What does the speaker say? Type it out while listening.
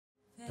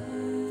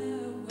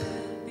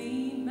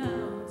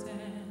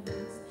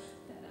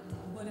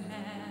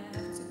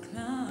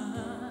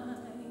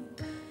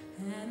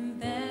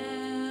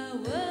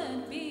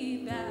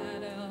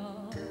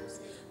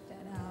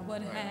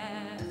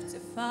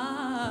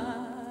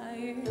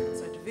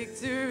But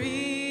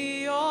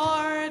victory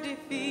or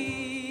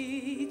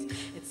defeat,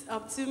 it's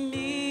up to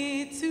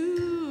me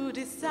to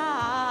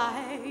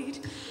decide.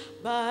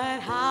 But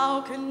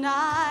how can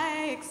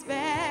I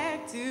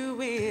expect to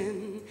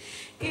win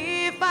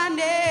if I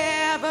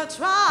never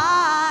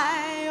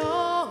try?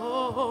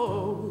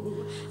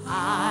 Oh,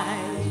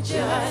 I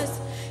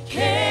just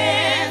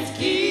can't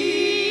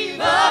give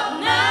up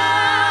now.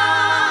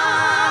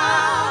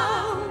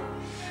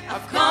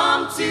 I've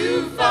come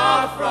too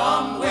far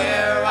from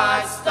where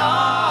I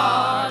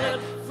started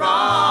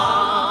from.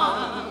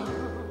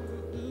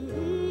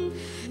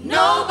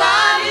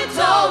 Nobody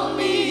told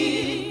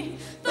me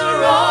the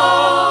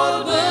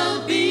road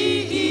will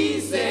be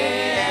easy,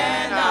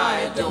 and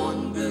I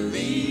don't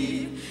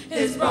believe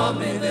it's brought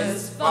me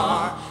this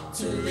far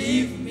to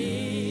leave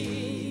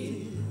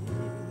me.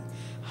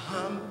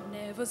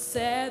 Never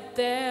said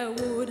there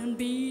wouldn't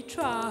be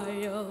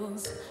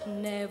trials.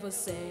 Never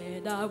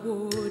said I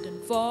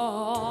wouldn't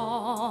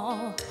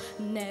fall.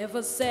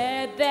 Never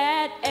said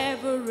that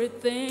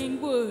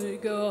everything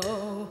would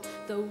go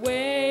the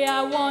way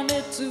I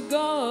wanted to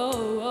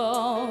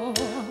go.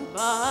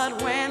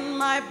 But when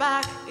my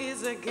back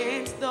is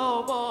against the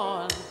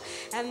wall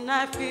and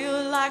I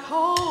feel like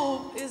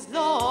hope is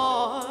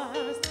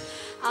lost,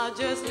 I'll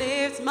just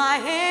lift my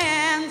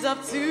hands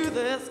up to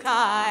the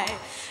sky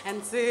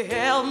and say,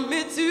 help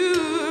me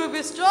to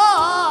be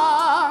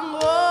strong.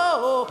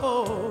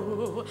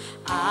 Oh,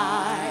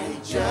 I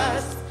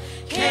just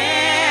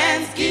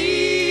can't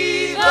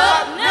give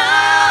up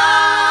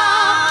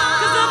now,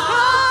 'cause I've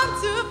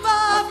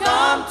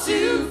come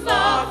too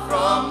far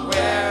from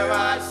where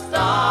I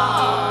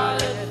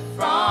started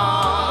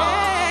from.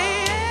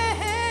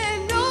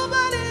 Hey,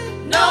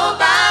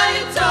 nobody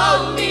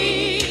told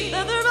me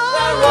that the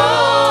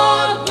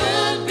road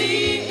will be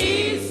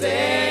easy,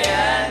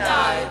 and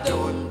I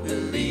don't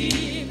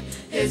believe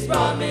it's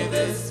brought me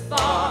this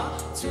far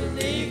to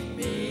leave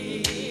me.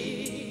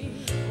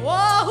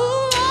 Oh,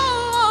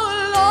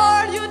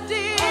 Lord, you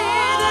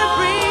didn't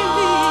bring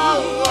me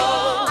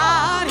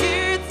out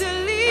here to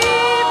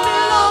leave me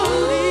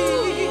lonely.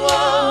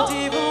 And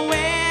even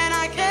when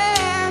I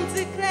can't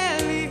see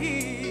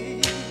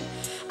clearly,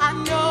 I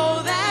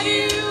know that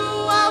you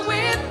are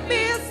with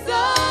me,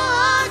 so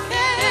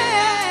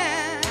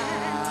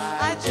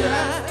I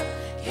just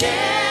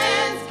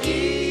can't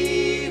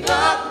give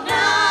up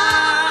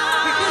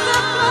now, because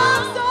I've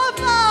come so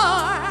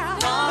far,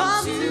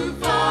 come too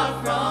far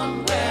from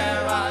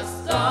where I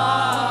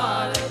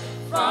started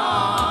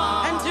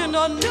from. And you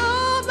know,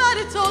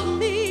 nobody told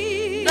me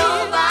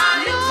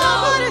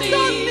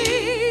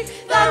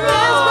the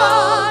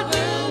road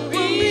will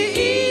be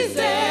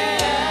easy,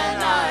 and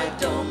I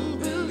don't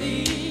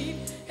believe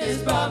it's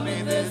brought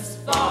me this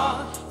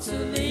far to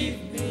leave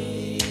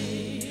me.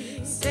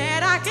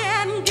 Said I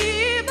can't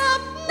give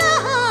up now.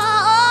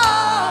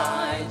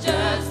 I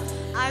just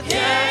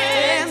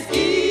can't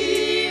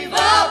give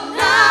up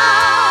now.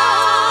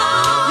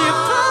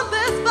 You've come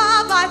this far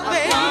by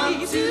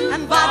faith,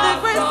 and by the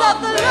grace of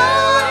the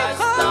Lord, you've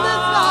come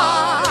this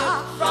far.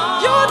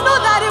 You know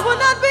that it will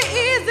not be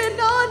easy,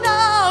 no.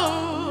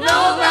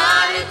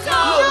 Nobody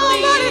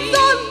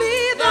told me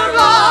the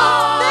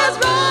road, this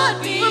road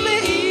will be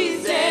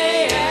easy,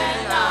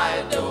 and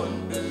I don't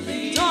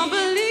believe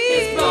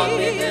it's brought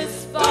me this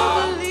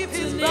far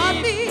to leave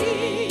me.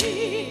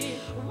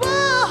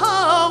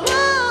 Whoa,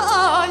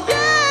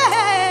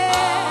 yeah.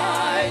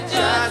 I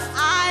just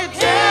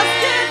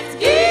can't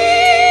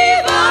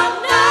give up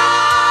now.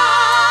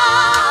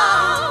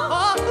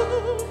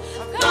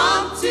 I've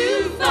come too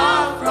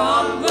far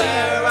from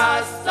where I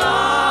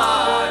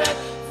started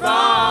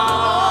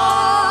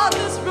from.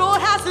 This road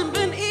hasn't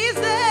been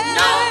easy.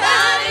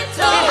 Nobody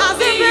told me it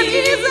hasn't been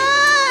easy,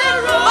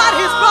 but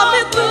He's brought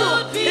me through.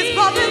 He's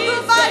brought me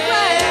through by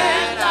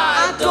grace.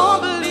 I don't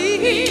believe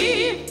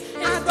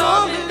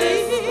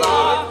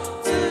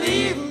to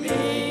leave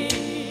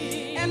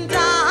me, and I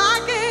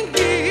can't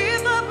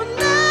give up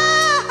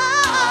now.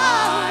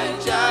 I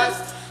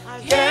just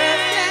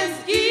can't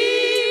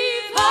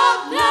give up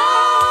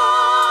now.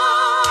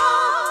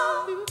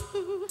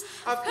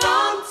 I've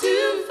come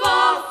too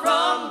far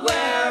from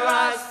where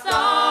I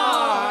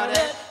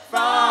started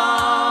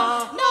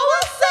from. No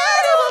one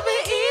said it would be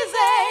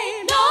easy.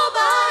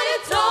 Nobody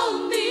told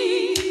me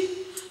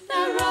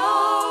the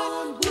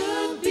road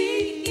would be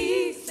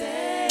easy,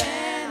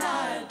 and I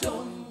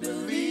don't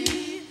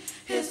believe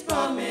it's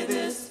brought me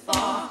this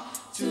far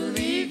to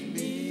leave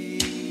me.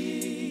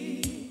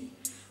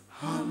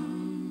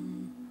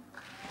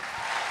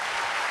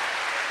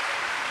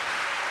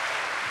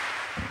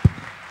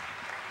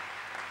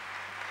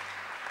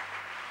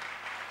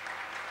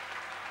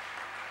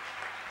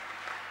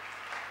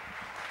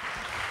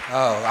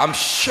 Oh, I'm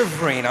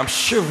shivering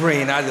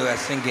as they were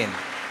singing.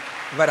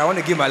 But I want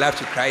to give my life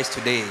to Christ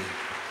today.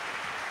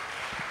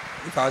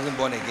 If I wasn't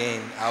born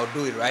again, I'll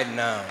do it right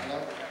now.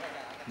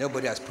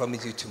 Nobody has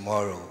promised you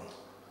tomorrow.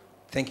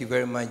 Thank you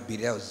very much,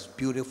 Billy. That was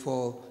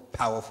beautiful,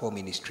 powerful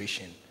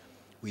ministration.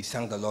 We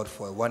thank the Lord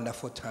for a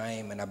wonderful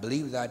time, and I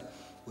believe that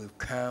we've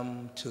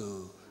come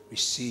to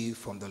receive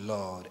from the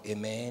Lord.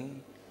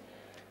 Amen.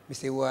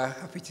 Mr. We're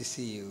happy to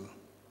see you.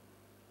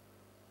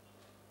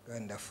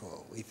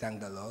 Wonderful. We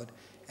thank the Lord.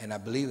 And I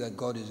believe that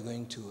God is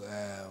going to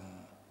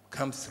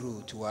come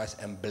through to us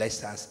and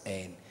bless us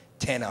and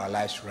turn our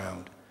lives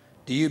around.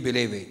 Do you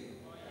believe it?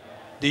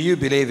 Do you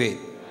believe it?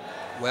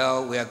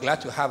 Well, we are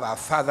glad to have our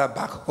father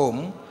back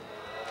home.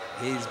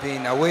 He's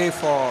been away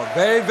for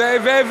a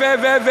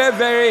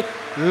very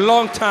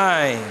long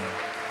time.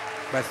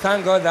 But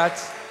thank God that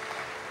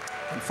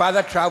when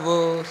father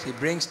travels, he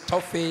brings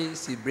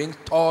toffees, he brings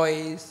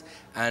toys,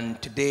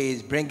 and today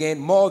he's bringing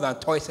more than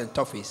toys and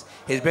toffees.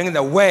 He's bringing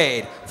the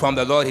word from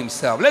the Lord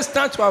himself. Let's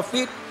stand to our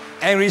feet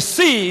and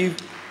receive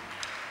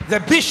the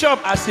bishop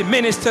as he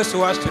ministers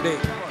to us today.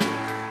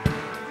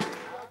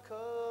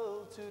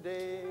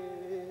 Today,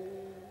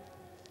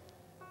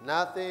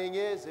 nothing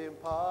is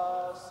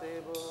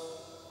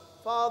impossible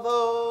for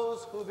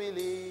those who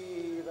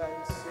believe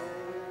and say,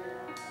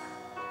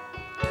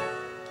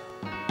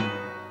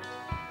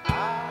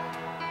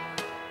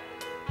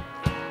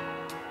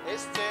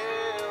 it's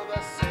still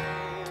the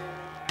same.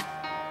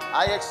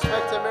 I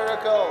expect a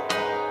miracle,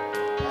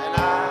 and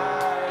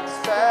I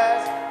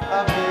expect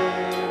a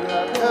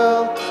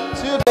miracle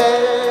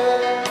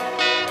today.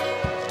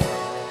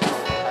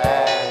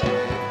 And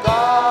with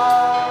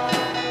God,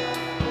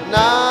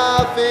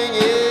 nothing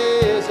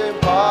is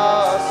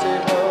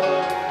impossible.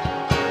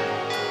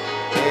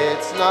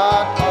 It's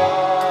not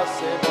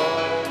possible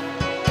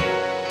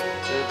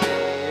to be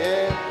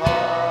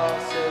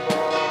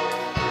impossible.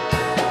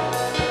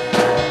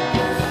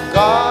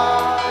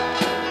 God,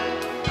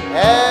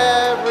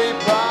 every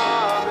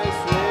promise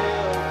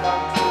will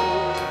come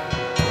true.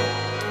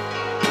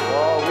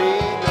 For we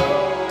know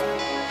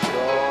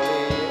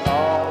surely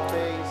all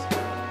things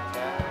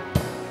can.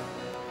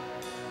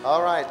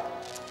 All right.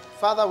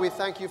 Father, we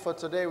thank you for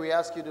today. We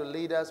ask you to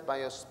lead us by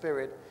your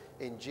Spirit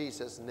in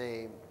Jesus'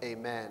 name.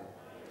 Amen.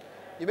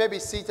 You may be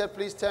seated.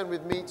 Please turn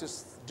with me to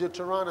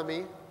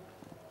Deuteronomy.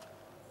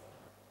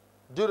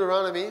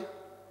 Deuteronomy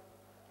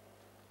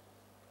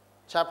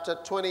chapter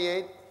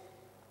 28.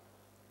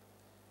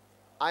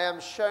 I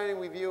am sharing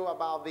with you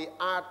about the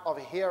art of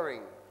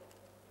hearing.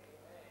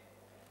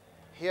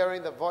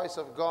 Hearing the voice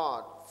of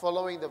God,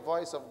 following the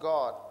voice of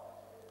God.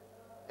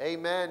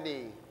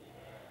 Amen.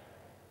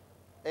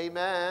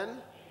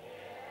 Amen.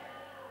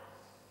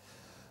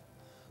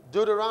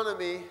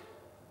 Deuteronomy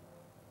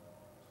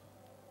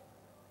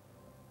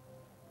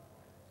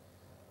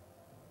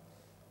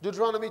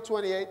Deuteronomy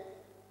 28.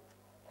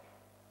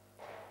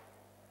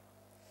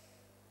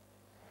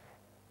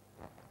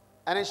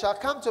 And it shall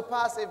come to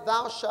pass, if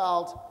thou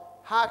shalt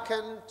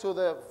hearken to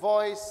the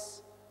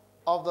voice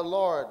of the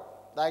Lord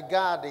thy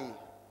God.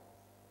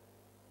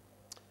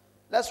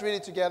 Let's read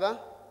it together.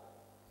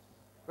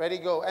 Ready,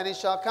 go. And it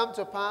shall come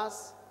to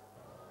pass.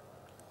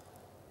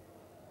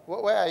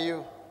 Where are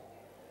you?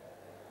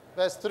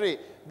 Verse 3.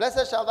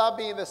 Blessed shalt thou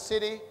be in the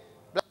city,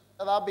 blessed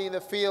shalt thou be in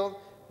the field,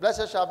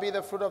 blessed shall be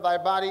the fruit of thy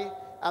body,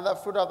 and the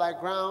fruit of thy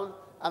ground,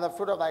 and the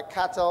fruit of thy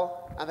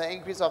cattle, and the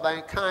increase of thy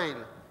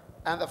kind,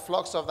 and the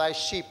flocks of thy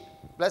sheep.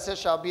 Blessed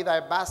shall be thy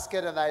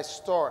basket and thy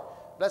store.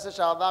 Blessed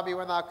shalt thou be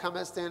when thou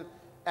comest in,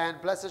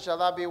 and blessed shalt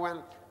thou be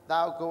when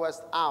thou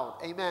goest out.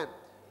 Amen.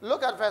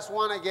 Look at verse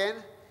 1 again.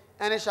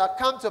 And it shall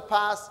come to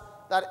pass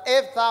that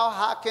if thou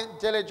hearken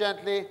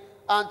diligently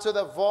unto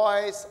the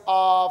voice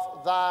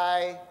of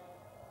thy...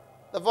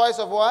 The voice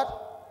of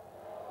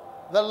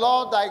what? The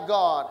Lord thy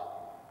God.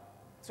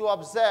 To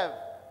observe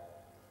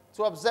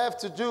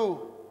to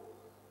do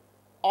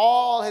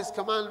all his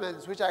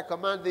commandments which I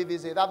command thee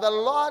this day, that the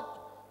Lord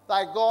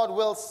thy God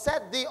will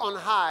set thee on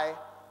high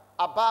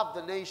above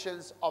the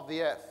nations of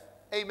the earth.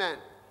 Amen.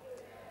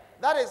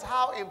 That is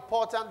how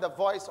important the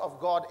voice of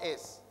God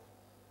is.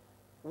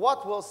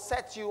 What will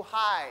set you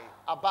high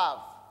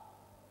above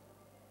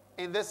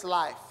in this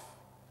life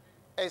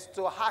is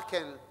to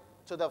hearken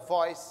to the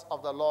voice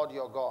of the Lord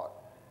your God.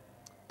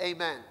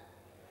 Amen.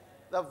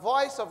 The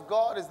voice of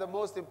God is the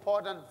most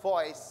important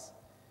voice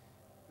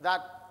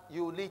that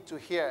you need to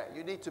hear.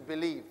 You need to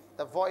believe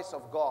the voice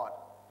of God.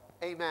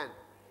 Amen.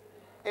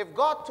 If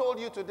God told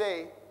you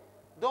today,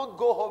 don't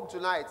go home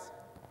tonight,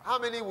 how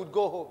many would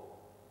go home?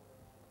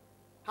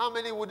 How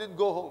many wouldn't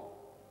go home?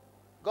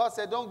 God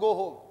said, don't go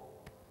home.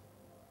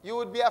 You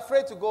would be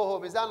afraid to go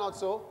home. Is that not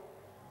so?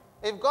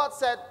 If God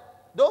said,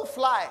 don't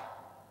fly,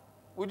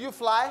 would you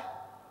fly?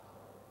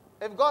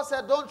 If God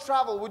said, don't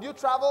travel, would you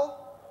travel?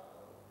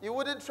 You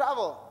wouldn't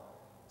travel.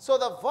 So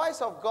the voice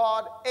of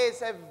God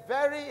is a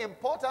very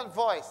important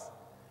voice.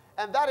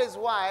 And that is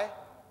why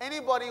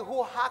anybody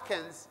who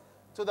hearkens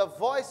to the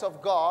voice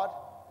of God,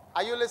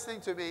 are you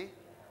listening to me,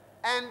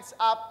 ends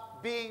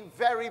up being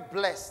very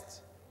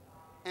blessed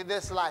in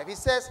this life. He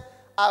says,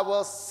 I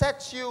will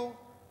set you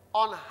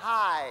on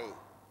high.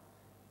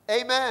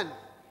 Amen.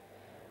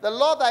 The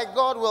Lord thy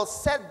God will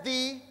set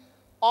thee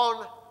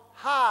on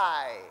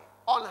high.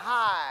 On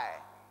high.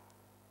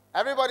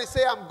 Everybody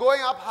say, I'm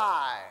going up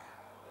high.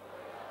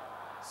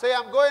 Say,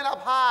 I'm going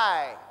up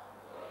high.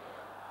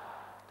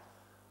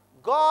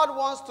 God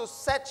wants to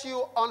set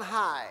you on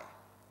high.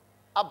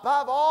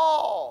 above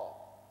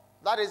all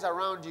that is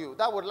around you,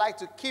 that would like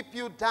to keep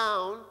you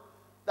down,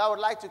 that would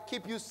like to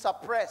keep you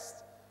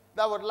suppressed,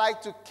 that would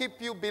like to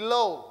keep you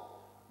below.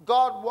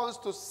 God wants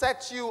to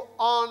set you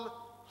on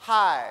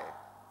high.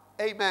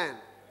 Amen.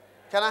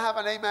 Can I have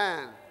an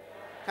amen?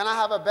 Can I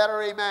have a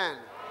better amen?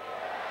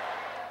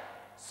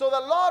 So the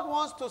Lord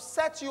wants to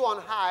set you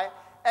on high,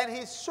 and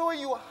he's showing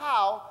you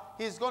how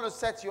he's going to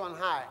set you on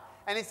high.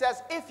 And he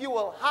says, if you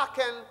will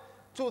hearken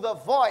to the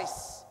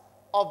voice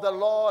of the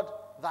Lord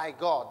thy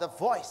God, the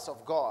voice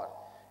of God.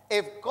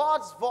 If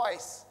God's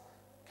voice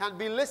can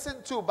be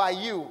listened to by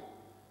you,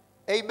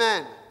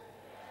 amen,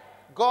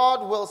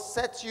 God will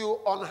set you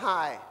on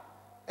high.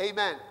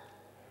 Amen.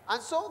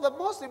 And so the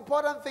most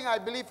important thing I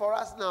believe for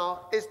us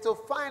now is to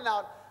find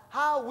out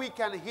how we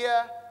can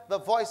hear the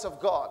voice of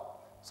God.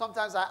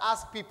 Sometimes I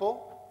ask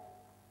people,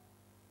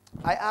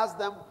 I ask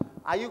them,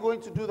 are you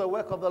going to do the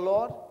work of the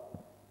Lord?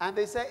 And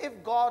they say,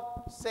 if God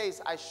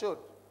says I should,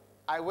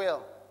 I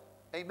will.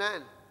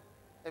 Amen.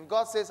 If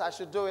God says I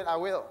should do it, I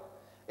will.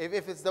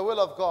 If it's the will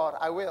of God,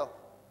 I will.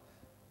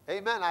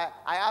 Amen. I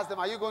ask them,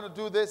 are you going to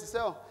do this? They say,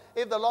 oh,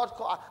 if the Lord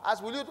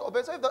calls, will you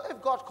obey? So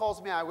if God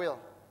calls me, I will.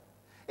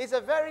 It's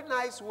a very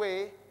nice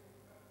way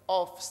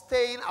of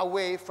staying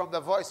away from the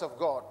voice of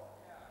God.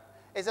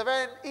 It's a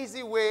very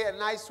easy way, a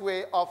nice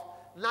way of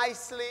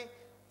nicely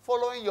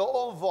following your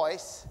own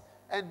voice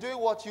and doing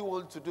what you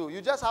want to do.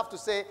 You just have to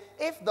say,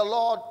 if the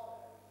Lord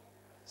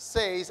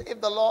says,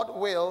 if the Lord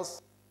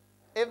wills,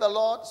 if the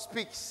Lord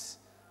speaks,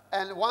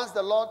 and once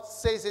the Lord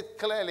says it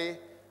clearly,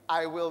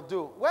 I will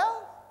do.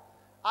 Well,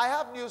 I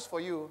have news for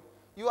you.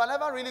 You are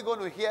never really going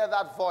to hear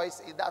that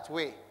voice in that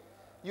way.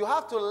 You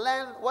have to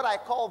learn what I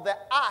call the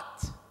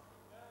art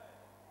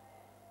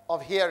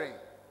of hearing.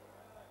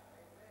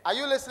 Are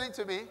you listening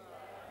to me?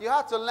 You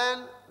have to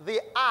learn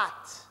the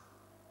art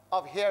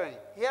of hearing.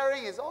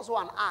 Hearing is also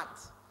an art.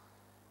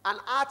 An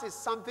art is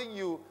something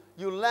you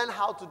learn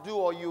how to do,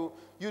 or you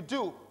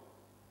do.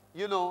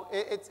 You know,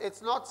 it's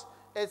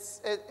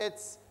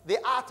the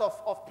art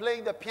of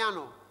playing the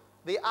piano,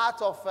 the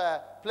art of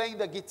playing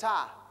the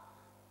guitar,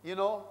 you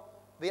know,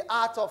 the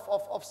art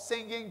of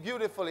singing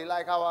beautifully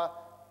like our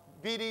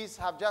BDs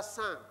have just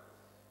sung.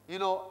 You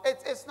know,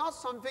 it's not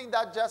something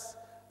that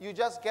you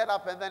just get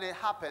up and then it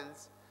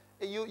happens.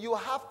 You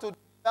have to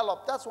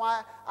develop. That's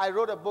why I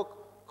wrote a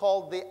book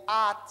called The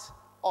Art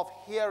of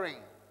Hearing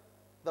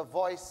the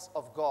Voice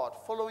of God,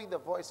 following the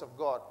voice of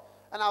God.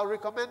 And I'll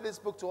recommend this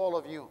book to all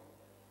of you.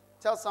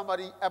 Tell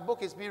somebody a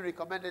book is being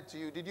recommended to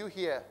you. Did you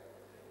hear?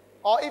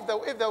 Or if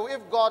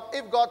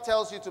God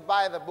tells you to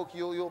buy the book,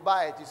 you'll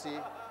buy it, you see.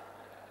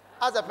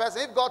 As a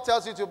person, if God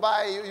tells you to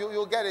buy it,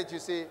 you'll get it, you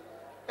see.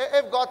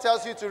 If God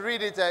tells you to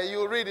read it,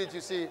 you'll read it,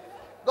 you see.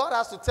 God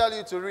has to tell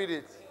you to read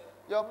it.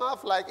 Your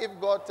mouth like if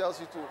God tells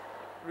you to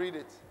read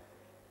it.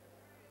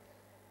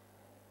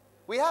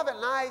 We have a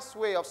nice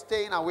way of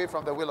staying away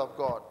from the will of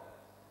God.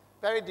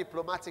 Very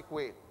diplomatic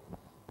way.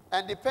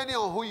 And depending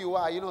on who you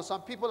are, you know,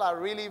 some people are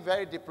really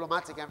very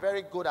diplomatic and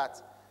very good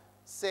at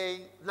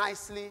saying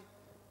nicely,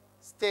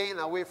 staying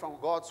away from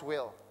God's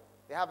will.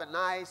 They have a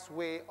nice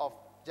way of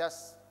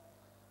just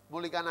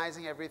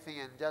mulliganizing everything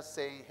and just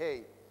saying,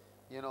 hey,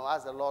 you know,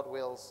 as the Lord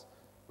wills,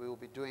 we will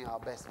be doing our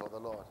best for the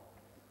Lord.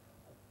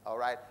 All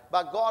right?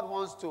 But God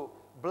wants to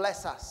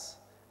bless us.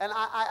 And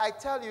I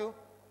tell you,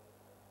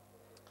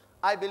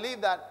 I believe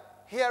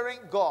that hearing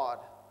God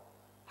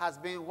has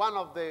been one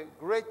of the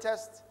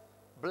greatest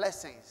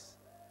blessings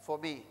for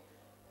me.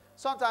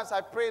 Sometimes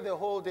I pray the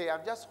whole day.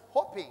 I'm just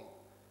hoping,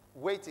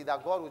 waiting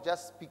that God will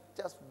just speak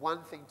just one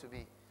thing to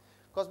me.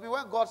 Because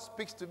when God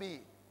speaks to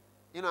me,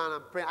 you know, and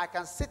I'm praying, I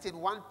can sit in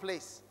one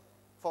place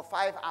for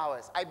 5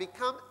 hours. I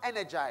become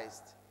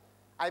energized.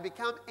 I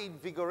become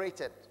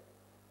invigorated.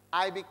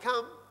 I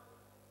become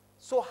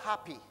so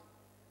happy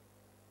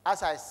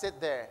as I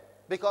sit there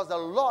because the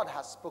Lord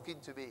has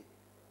spoken to me.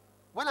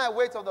 When I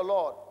wait on the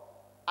Lord,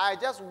 I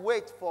just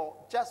wait for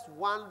just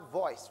one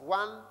voice,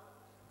 one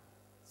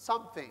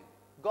something.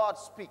 God,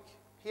 speak.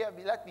 Hear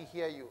me. Let me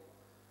hear you.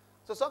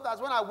 So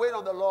sometimes when I wait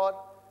on the Lord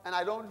and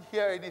I don't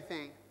hear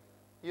anything,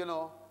 you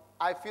know,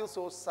 I feel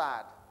so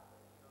sad.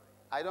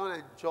 I don't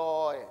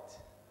enjoy it.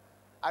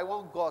 I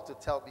want God to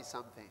tell me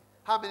something.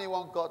 How many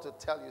want God to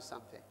tell you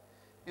something?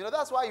 You know,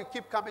 that's why you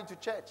keep coming to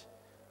church.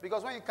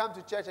 Because when you come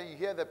to church and you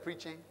hear the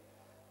preaching,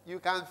 you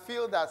can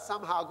feel that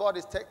somehow God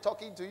is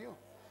talking to you.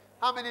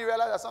 How many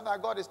realize that somehow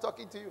God is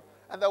talking to you?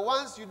 And the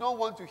ones you don't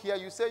want to hear,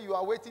 you say you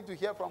are waiting to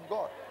hear from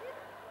God.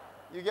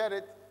 You get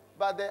it?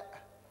 But the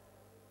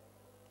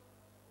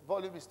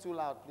volume is too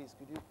loud, please.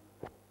 Could you?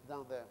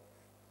 Down there.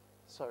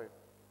 Sorry.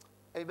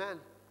 Amen.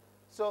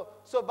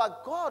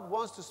 But God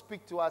wants to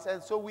speak to us,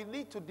 and so we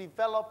need to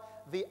develop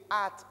the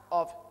art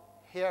of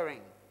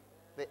hearing.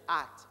 The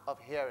art of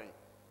hearing.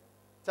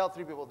 Tell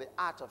 3 people, the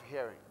art of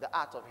hearing, the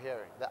art of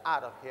hearing, the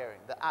art of hearing,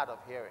 the art of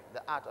hearing,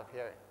 the art of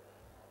hearing.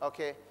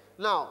 Okay?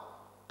 Now,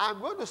 I'm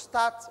going to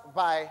start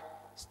by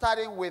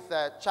starting with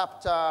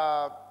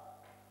chapter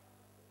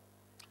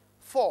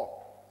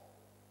 4.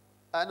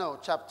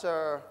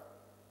 Chapter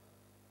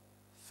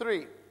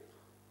 3.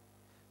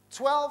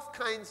 12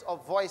 kinds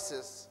of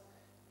voices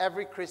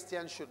every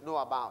Christian should know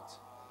about.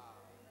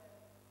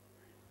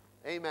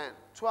 Amen.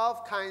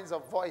 12 kinds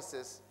of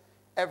voices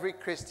every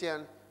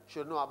Christian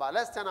should know about.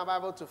 Let's turn our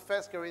Bible to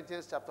 1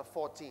 Corinthians chapter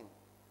 14.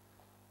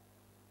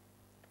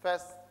 1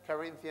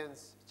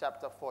 Corinthians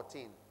chapter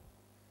 14.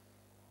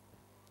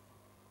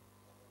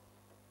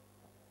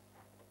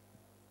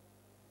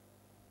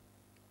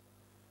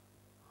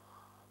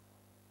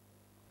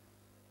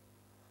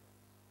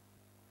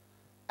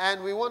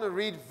 And we want to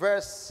read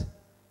verse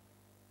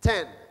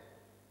 10.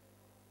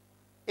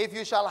 If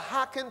you shall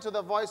hearken to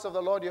the voice of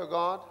the Lord your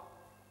God,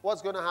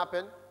 what's going to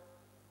happen?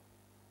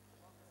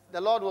 The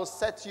Lord will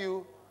set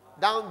you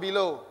down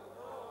below.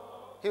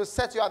 He will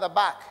set you at the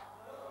back.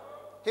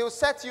 He will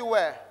set you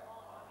where?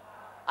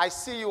 I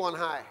see you on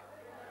high.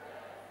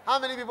 How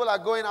many people are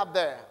going up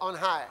there on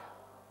high?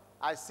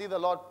 I see the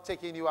Lord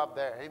taking you up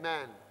there.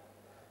 Amen.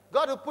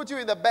 God will put you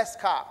in the best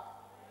car.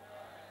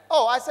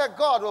 Oh, I said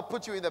God will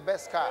put you in the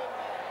best car.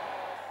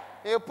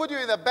 He'll put you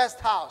in the best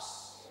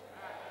house.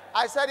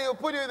 I said He'll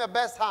put you in the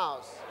best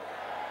house.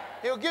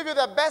 He'll give you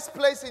the best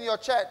place in your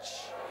church.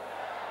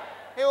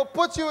 He'll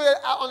put you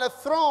on a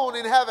throne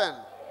in heaven.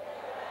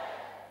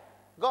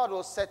 God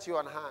will set you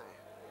on high.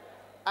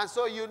 And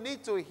so you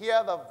need to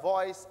hear the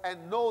voice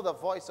and know the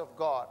voice of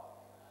God.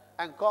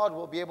 And God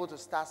will be able to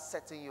start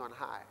setting you on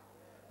high.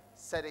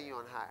 Setting you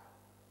on high.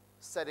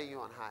 Setting you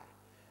on high.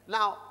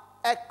 Now,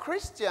 a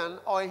Christian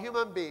or a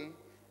human being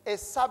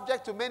is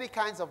subject to many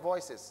kinds of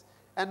voices.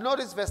 And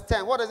notice verse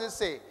 10. What does it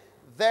say?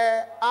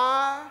 There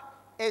are,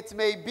 it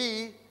may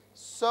be,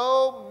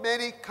 so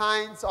many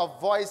kinds of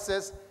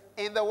voices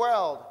in the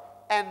world,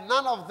 and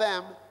none of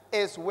them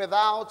is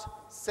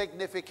without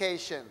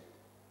signification.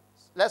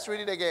 Let's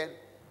read it again.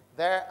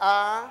 There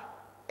are,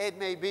 it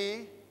may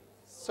be,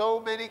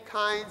 so many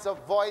kinds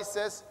of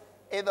voices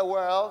in the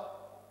world,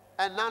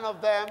 and none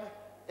of them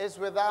is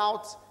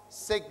without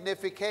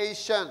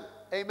signification.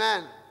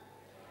 Amen.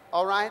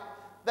 All right?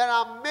 There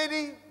are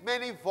many,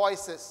 many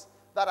voices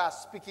that are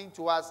speaking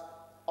to us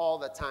all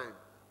the time.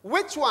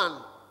 Which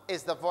one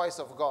is the voice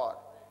of God?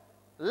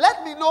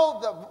 Let me know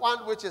the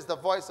one which is the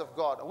voice of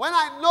God. When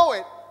I know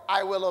it,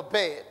 I will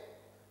obey it.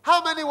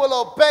 How many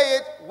will obey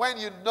it when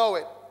you know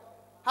it?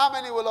 How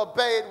many will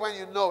obey it when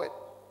you know it?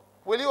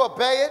 Will you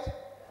obey it?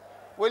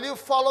 Will you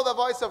follow the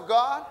voice of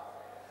God?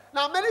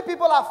 Now, many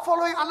people are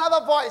following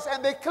another voice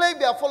and they claim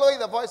they are following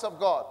the voice of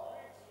God.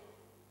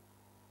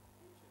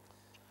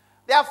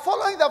 They are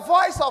following the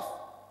voice of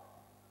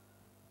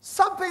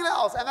something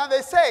else, and then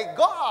they say,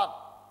 God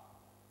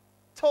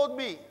told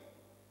me.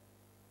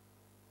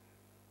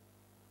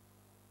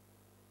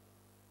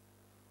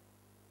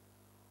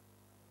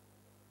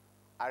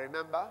 I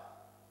remember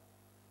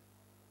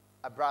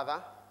a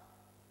brother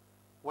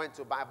went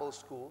to Bible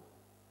school,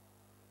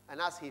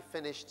 and as he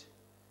finished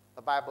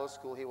the Bible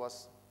school, he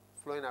was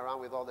flowing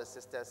around with all the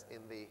sisters in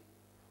the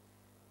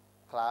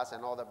class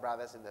and all the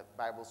brothers in the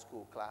Bible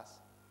school class.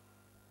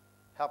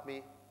 Help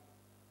me.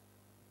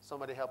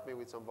 Somebody help me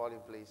with some volume,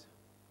 please.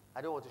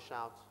 I don't want to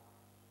shout.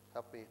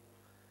 Help me.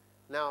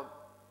 Now,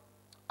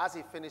 as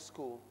he finished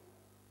school,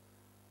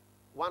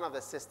 one of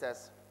the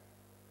sisters,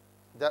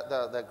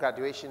 the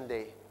graduation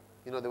day,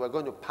 you know, they were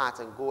going to part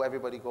and go,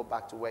 everybody go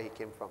back to where he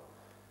came from.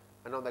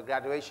 And on the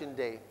graduation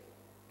day,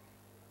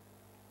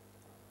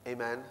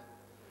 amen?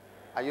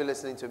 Are you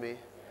listening to me?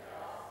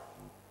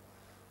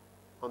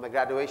 On the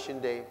graduation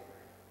day,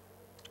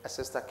 a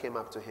sister came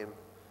up to him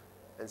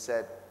and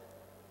said,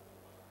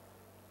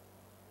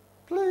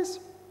 please,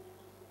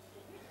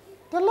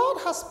 the Lord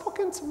has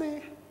spoken to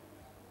me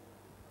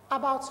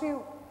about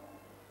you,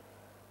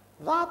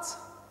 that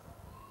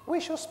we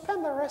should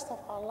spend the rest of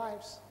our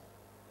lives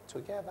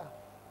together.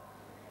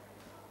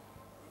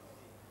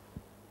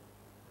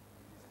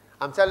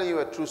 I'm telling you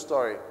a true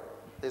story.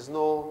 There's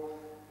no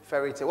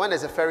fairy tale. When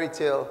there's a fairy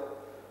tale,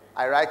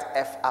 I write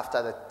F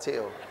after the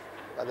tail,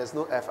 but there's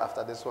no F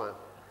after this one.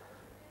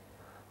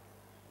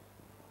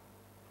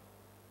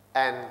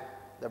 And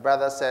the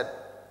brother said,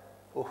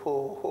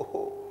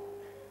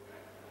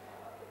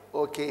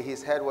 okay,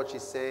 he's heard what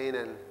she's saying,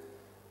 and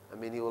I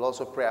mean, he will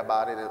also pray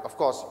about it. And of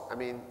course, I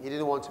mean, he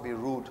didn't want to be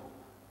rude.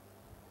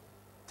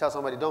 Tell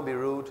somebody, don't be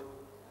rude.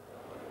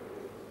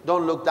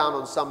 Don't look down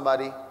on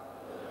somebody.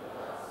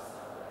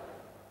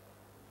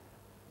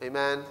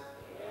 Amen.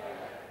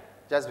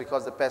 Just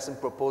because the person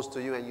proposed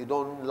to you and you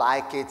don't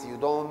like it, you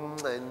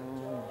don't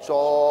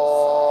enjoy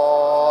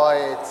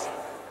it,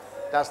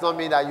 does not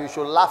mean that you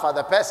should laugh at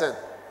the person.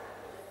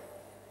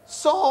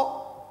 So,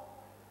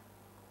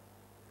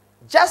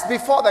 just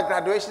before the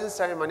graduation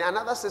ceremony,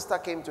 another sister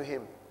came to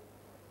him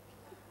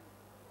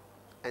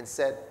and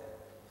said,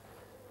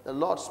 the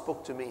Lord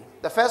spoke to me.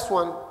 The first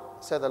one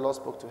said the Lord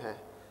spoke to her.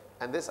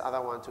 And this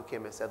other one too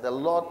came and said, the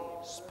Lord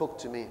spoke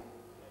to me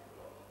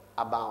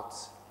about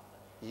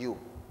you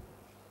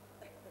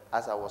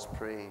as I was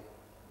praying.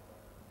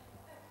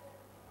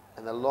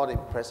 And the Lord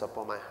impressed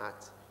upon my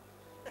heart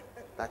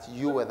that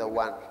you were the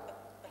one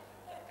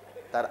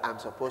that I'm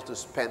supposed to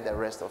spend the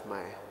rest of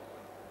my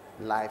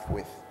life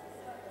with.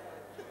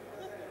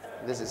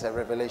 This is a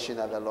revelation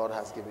that the Lord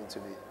has given to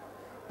me.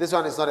 This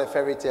one is not a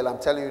fairy tale. I'm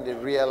telling you the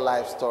real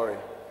life story.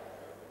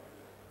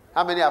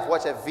 How many have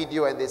watched a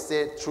video and they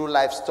say true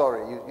life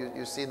story?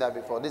 You've seen that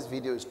before. This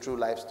video is true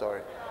life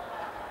story.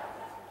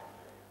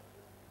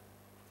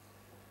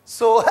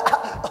 So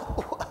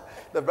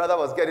the brother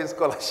was getting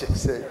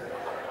scholarships.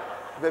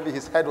 Maybe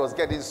his head was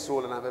getting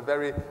swollen. I'm a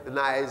very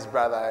nice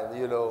brother,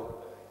 and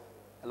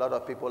a lot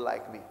of people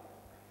like me.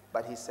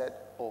 But he said,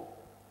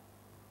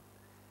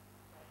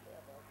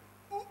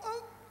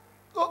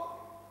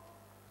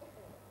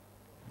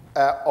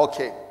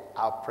 okay,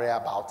 I'll pray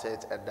about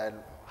it, and then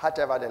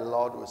whatever the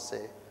Lord will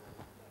say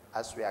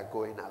as we are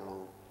going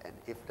along, and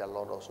if the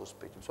Lord also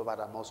speaks, so that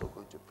I'm also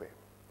going to pray.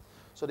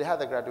 So they had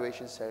the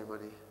graduation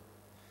ceremony.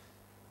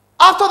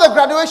 After the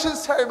graduation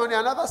ceremony,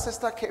 another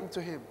sister came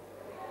to him.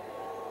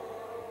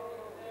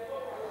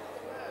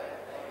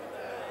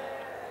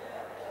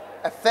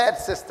 A third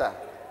sister,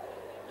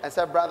 and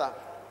said, brother,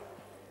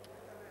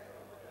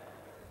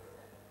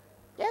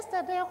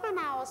 yesterday when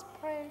I was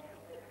praying,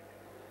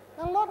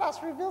 the Lord has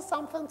revealed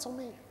something to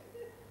me,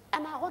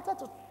 and I wanted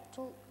to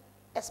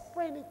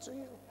explain it to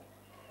you.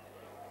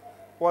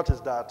 What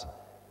is that?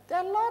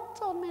 The Lord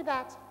told me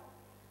that,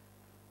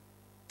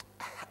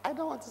 I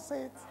don't want to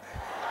say it.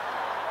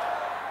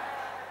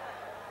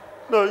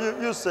 No,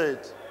 you say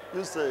it.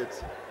 You say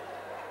it.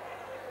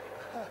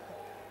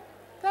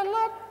 The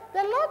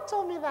Lord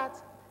told me that.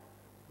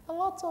 The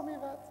Lord told me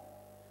that.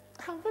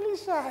 I'm really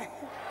shy.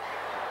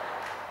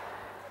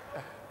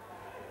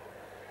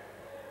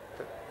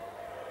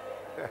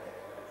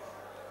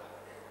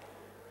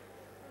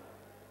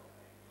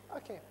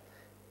 Okay.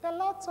 The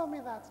Lord told me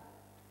that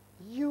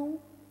you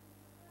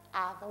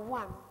are the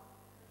one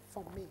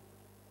for me.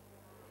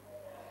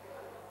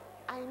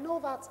 I know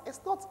that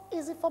it's not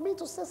easy for me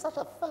to say such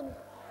a thing,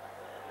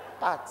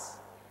 but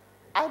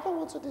I don't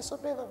want to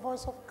disobey the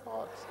voice of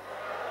God.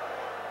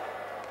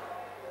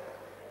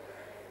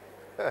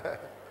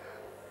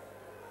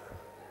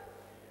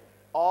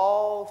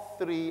 All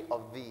three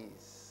of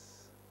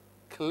these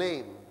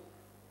claim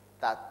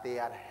that they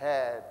had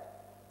heard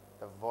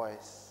the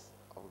voice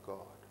of God.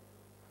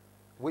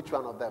 Which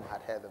one of them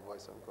had heard the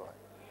voice of God?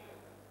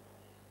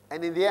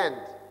 And in the end,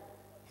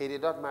 he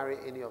did not marry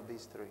any of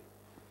these three.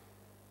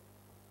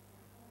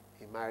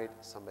 He married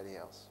somebody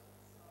else.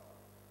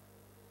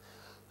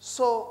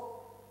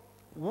 So,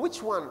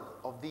 which one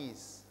of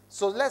these?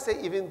 So let's say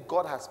even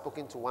God has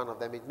spoken to one of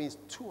them. It means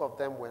two of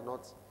them were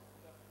not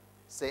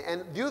saying.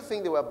 And do you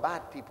think they were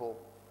bad people?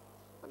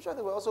 I'm sure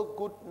they were also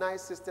good,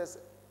 nice sisters,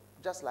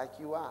 just like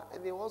you are.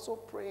 And they were also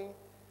praying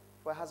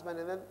for a husband.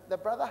 And then the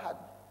brother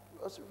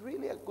was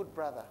really a good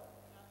brother.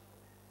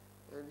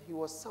 And he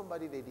was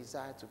somebody they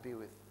desired to be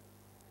with.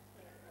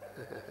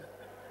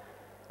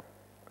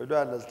 You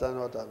don't understand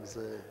what I'm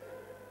saying.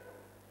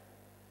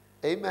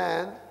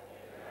 Amen.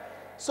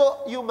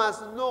 So you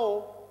must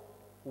know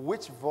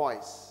which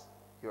voice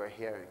you are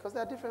hearing. Because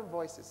there are different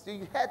voices.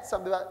 You heard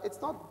something, but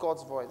it's not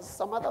God's voice. It's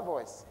some other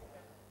voice.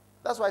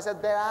 That's why I said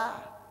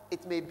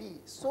it may be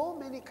so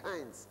many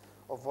kinds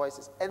of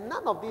voices. And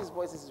none of these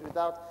voices is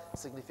without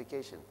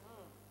signification.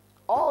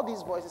 All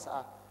these voices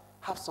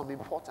have some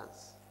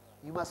importance.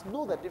 You must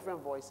know the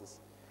different voices.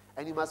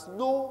 And you must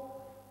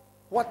know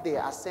what they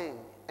are saying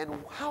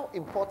and how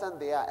important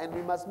they are. And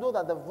we must know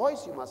that the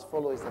voice you must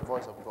follow is the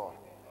voice of God.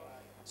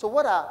 So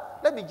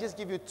let me just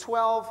give you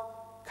 12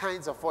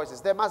 kinds of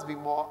voices. There must be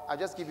more. I'll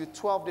just give you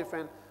 12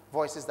 different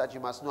voices that you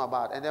must know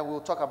about. And then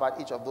we'll talk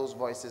about each of those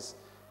voices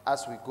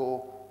as we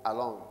go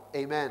along.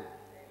 Amen.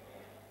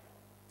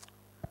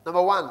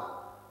 Number one,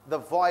 the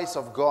voice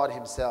of God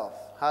himself.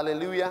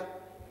 Hallelujah.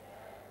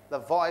 The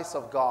voice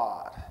of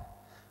God.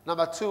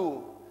 Number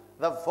two,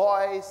 the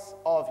voice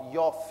of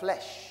your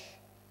flesh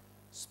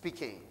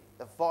speaking.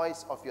 The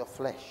voice of your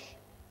flesh.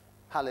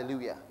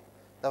 Hallelujah.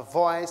 The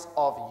voice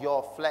of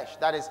your flesh.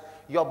 That is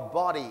your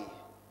body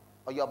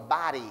or your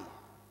body.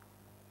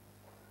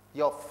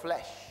 Your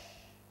flesh.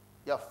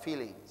 Your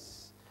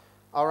feelings.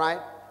 All right?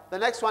 The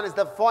next one is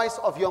the voice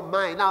of your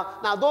mind.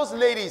 Now those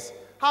ladies,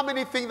 how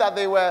many think that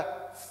they were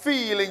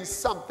feeling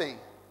something?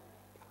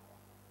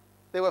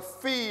 They were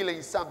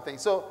feeling something.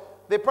 So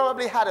they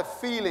probably had a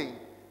feeling.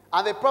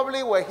 And they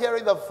probably were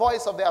hearing the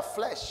voice of their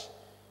flesh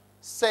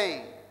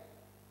saying,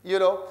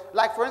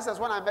 like for instance,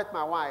 when I met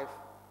my wife,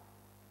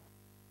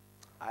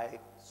 I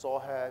saw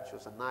her. She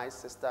was a nice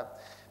sister.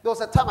 There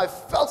was a time I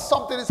felt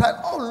something inside.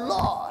 Oh,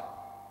 Lord.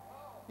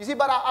 You see,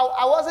 but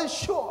I wasn't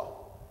sure.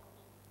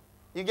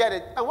 You get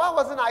it? And why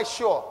wasn't I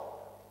sure?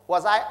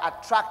 Was I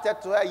attracted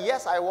to her?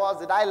 Yes, I was.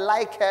 Did I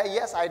like her?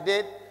 Yes, I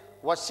did.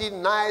 Was she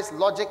nice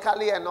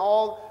logically and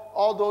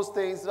all those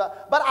things?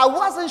 But I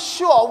wasn't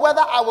sure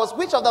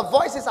which of the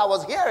voices I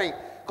was hearing.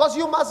 Because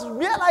you must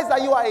realize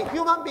that you are a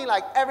human being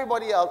like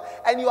everybody else.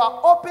 And you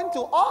are open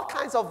to all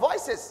kinds of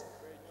voices.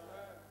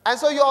 And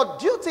so your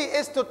duty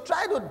is to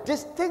try to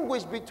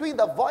distinguish between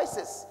the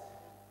voices.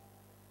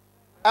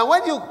 And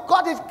when you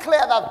got it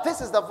clear that this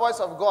is the voice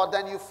of God,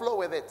 then you flow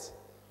with it.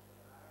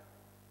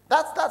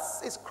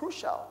 That's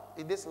crucial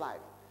in this life.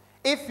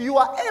 If you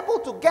are able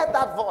to get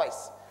that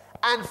voice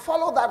and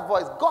follow that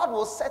voice, God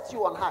will set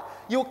you on high.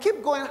 You'll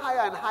keep going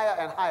higher and higher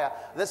and higher.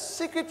 The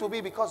secret will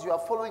be because you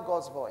are following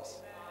God's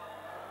voice.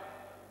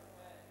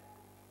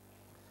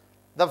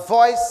 The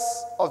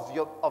voice of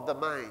the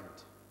mind.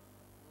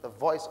 The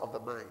voice of the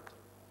mind.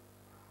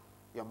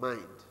 Your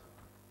mind.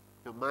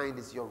 Your mind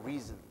is your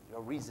reason,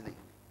 your reasoning,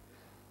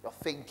 your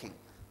thinking.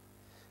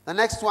 The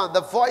next one,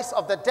 the voice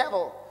of the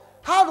devil.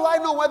 How do I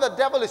know when the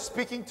devil is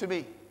speaking to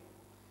me?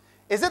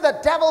 Is it the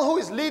devil who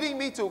is leading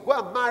me to go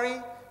and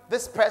marry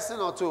this person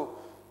or to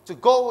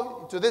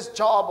go to this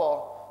job or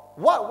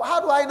what? How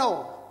do I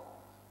know?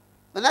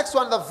 The next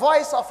one, the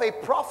voice of a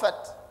prophet.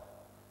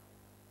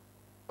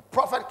 A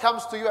prophet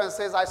comes to you and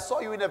says, I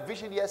saw you in a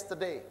vision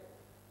yesterday.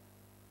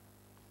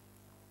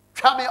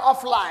 Tell me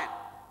offline.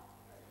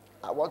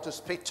 I want to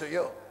speak to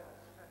you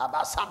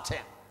about something.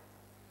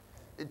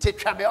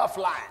 Tell me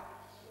offline.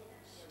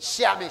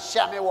 Share me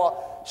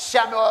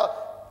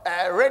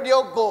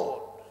radio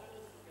gold.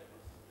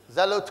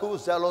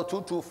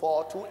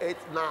 02022428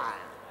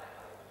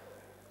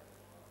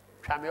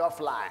 Try me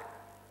offline.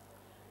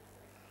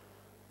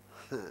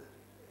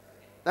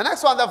 The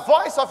next one, the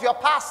voice of your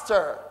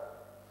pastor.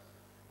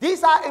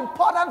 These are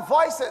important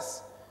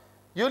voices.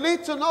 You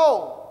need to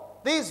know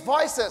these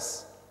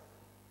voices.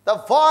 The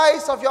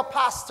voice of your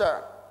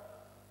pastor.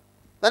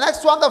 The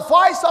next one, the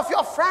voice of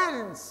your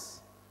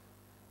friends.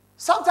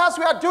 Sometimes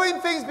we are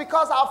doing things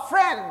because our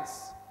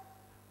friends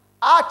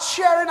are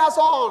cheering us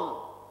on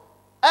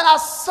and are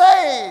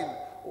saying,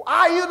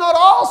 are you not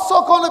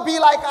also going to be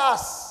like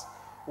us?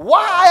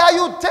 Why are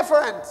you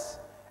different?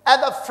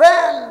 And the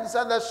friends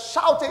and the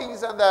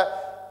shoutings and the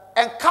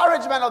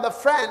encouragement of the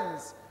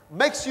friends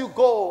makes you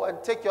go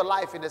and take your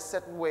life in a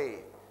certain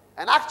way.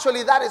 And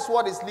actually that is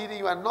what is leading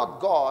you and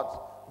not God's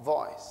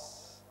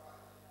voice.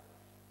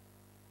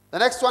 The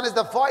next one is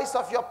the voice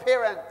of your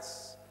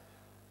parents.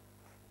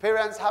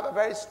 Parents have a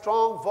very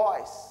strong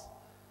voice.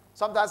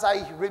 Sometimes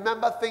I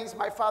remember things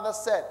my father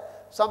said.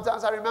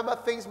 Sometimes I remember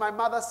things my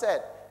mother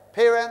said.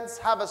 Parents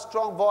have a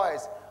strong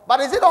voice. But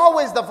is it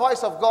always the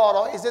voice of God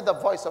or is it the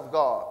voice of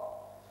God?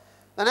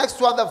 The next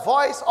one, the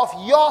voice of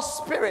your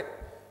spirit,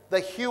 the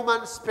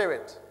human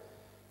spirit.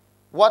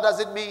 What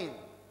does it mean?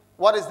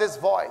 What is this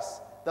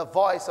voice? The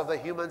voice of the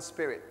human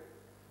spirit.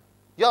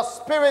 Your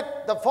spirit,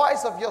 the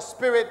voice of your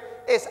spirit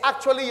is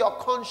actually your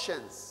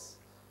conscience.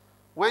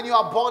 When you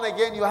are born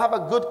again, you have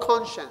a good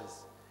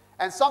conscience.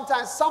 And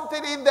sometimes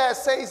something in there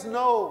says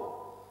no.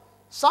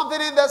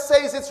 Something in there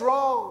says it's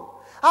wrong.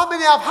 How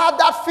many have had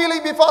that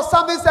feeling before?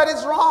 Something said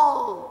it's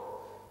wrong.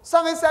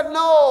 Something said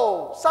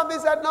no. Something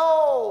said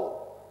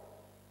no.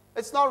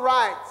 It's not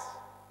right.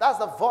 That's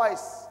the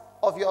voice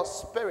of your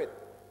spirit.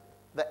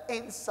 The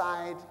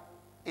inside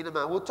inner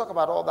man. We'll talk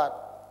about all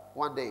that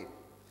one day.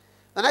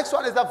 The next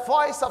one is the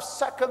voice of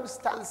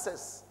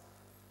circumstances.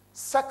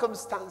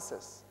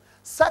 Circumstances.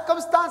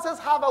 Circumstances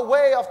have a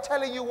way of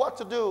telling you what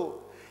to do.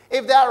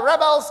 If there are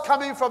rebels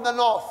coming from the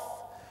north,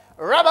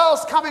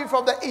 rebels coming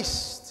from the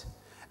east,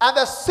 and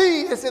the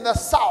sea is in the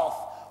south,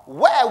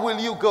 where will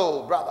you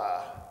go,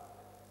 brother?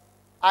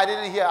 I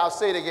didn't hear. I'll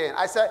say it again.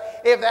 I said,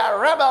 if there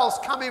are rebels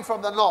coming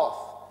from the north,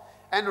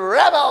 and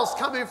rebels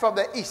coming from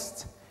the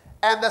east,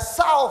 and the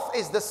south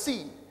is the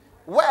sea,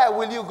 where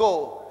will you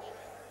go?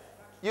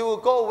 You will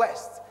go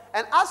west.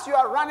 And as you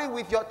are running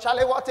with your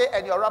chalewote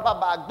and your rubber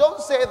bag,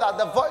 don't say that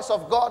the voice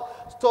of God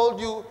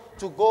told you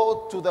to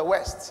go to the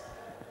west.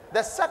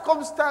 The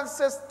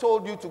circumstances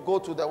told you to go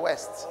to the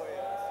west.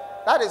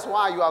 That is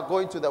why you are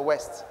going to the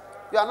west.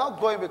 You are not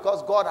going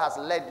because God has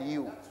led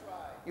you.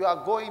 You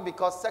are going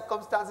because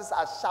circumstances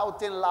are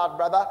shouting loud,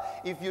 brother.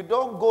 If you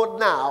don't go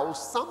now,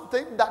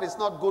 something that is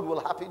not good will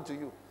happen to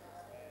you.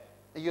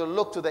 You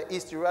look to the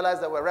east, you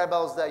realize there were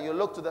rebels there. You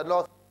look to the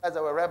north, you realize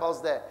there were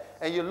rebels there.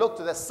 And you look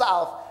to the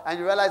south, and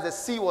you realize the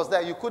sea was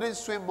there. You couldn't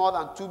swim more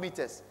than 2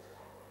 meters.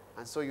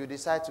 And so you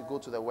decide to go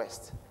to the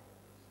west.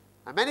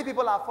 And many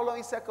people are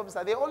following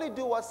circumstances. They only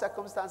do what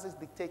circumstances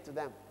dictate to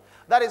them.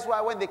 That is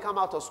why when they come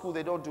out of school,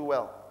 they don't do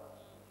well.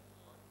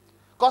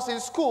 Because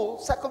in school,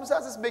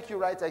 circumstances make you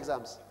write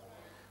exams.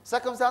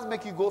 Circumstances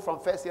make you go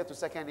from first year to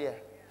second year.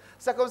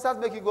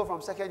 Circumstances make you go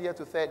from second year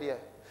to third year.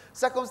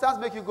 Circumstances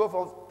make you go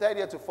from third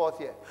year to fourth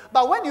year.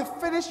 But when you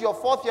finish your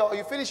fourth year or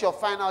you finish your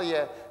final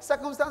year,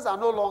 circumstances are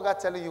no longer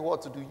telling you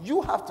what to do.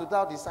 You have to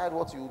now decide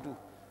what you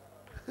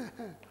do.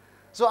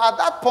 So at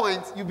that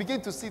point, you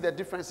begin to see the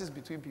differences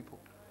between people.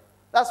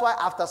 That's why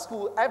after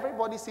school,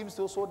 everybody seems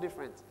so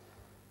different.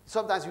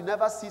 Sometimes you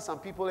never see some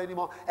people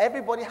anymore.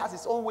 Everybody has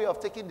his own way of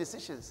taking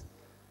decisions.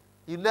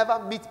 You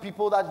never meet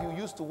people that you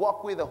used to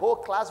work with. The whole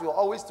class, you're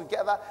always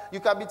together. You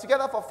can be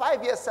together for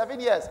 5 years, 7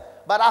 years.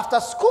 But after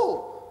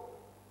school,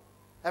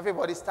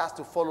 everybody starts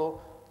to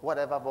follow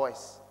whatever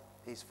voice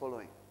he's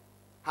following.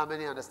 How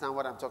many understand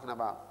what I'm talking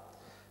about?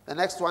 The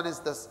next one is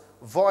this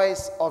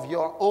voice of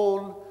your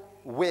own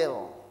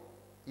will.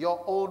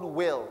 Your own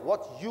will.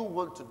 What you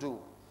want to do.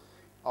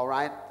 All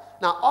right?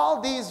 Now,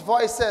 all these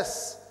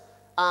voices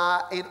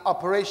are in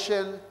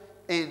operation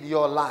in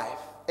your life.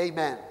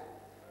 Amen.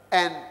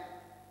 And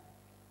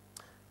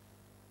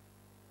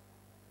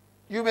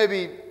you may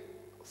be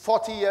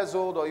 40 years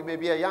old, or you may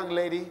be a young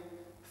lady,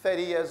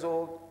 30 years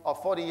old, or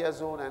 40 years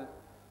old, and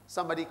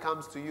somebody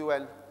comes to you,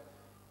 and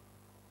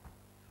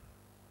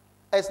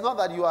it's not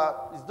that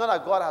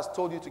God has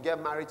told you to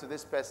get married to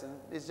this person.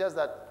 It's just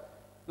that,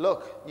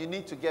 look, you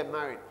need to get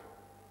married.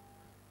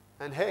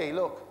 And hey,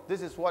 look,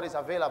 this is what is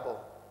available.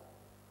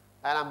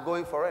 And I'm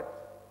going for it.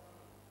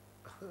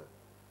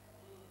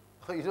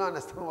 You don't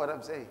understand what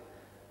I'm saying?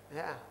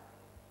 Yeah.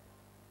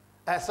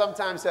 And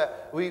sometimes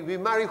we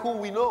marry whom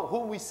we know,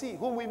 whom we see,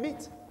 whom we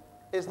meet.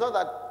 It's not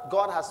that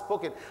God has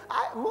spoken.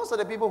 Most of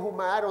the people who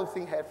marry, I don't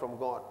think heard from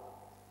God.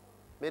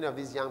 Many of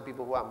these young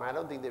people who are married, I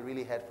don't think they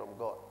really heard from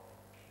God.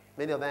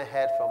 Many of them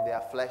heard from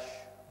their flesh.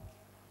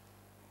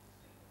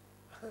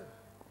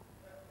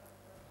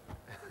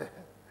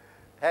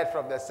 Heard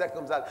from their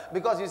circumstance.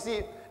 Because you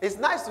see, it's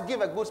nice to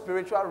give a good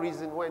spiritual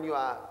reason when you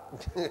are,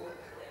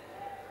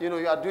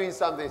 you are doing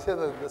something. Say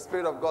the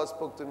Spirit of God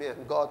spoke to me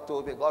and God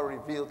told me, God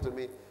revealed to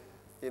me,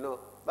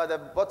 But the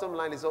bottom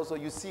line is also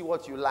you see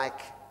what you like.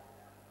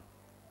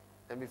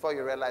 And before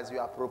you realize you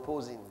are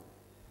proposing.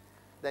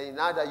 Then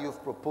now that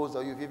you've proposed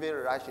or you've even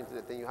rushed into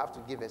the thing, you have to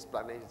give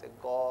explanation. Say,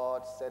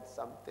 God said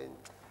something.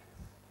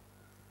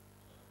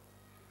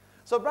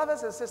 So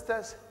brothers and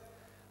sisters,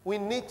 we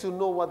need to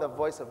know what the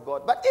voice of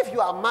God. But if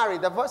you are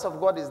married, the voice of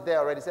God is there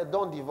already. Say,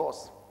 don't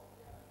divorce.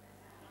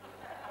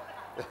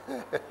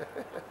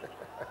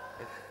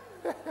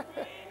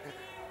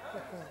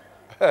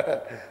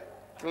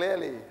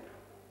 Clearly.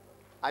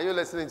 Are you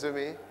listening to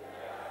me?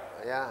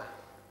 Yeah.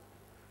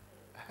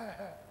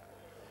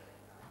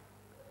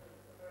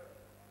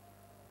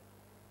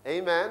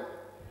 Amen?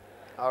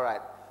 All right.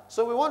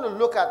 So we want to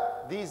look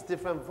at these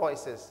different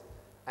voices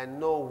and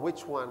know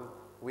which one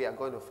we are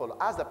going to follow.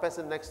 Ask the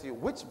person next to you,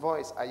 which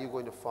voice are you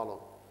going to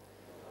follow?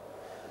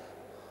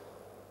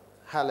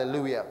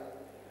 Hallelujah.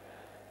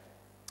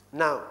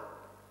 Now,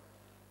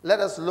 let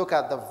us look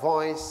at the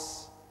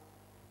voice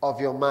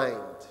of your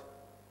mind.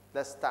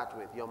 Let's start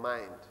with your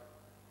mind.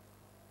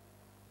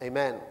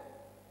 Amen.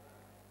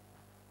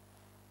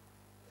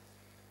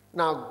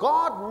 Now,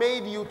 God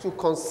made you to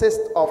consist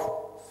of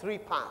 3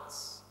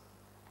 parts: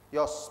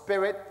 your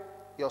spirit,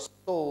 your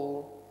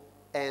soul,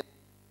 and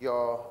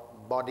your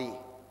body.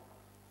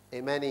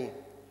 Amen.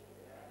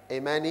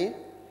 Amen.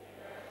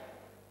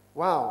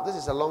 Wow, this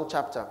is a long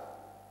chapter.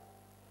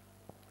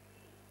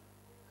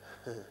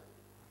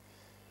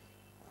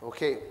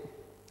 Okay.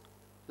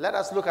 Let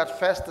us look at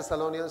 1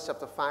 Thessalonians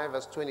chapter 5,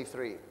 verse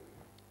 23.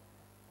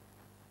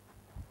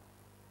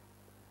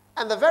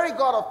 And the very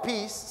God of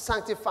peace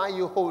sanctify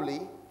you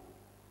wholly.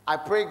 I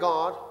pray,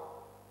 God,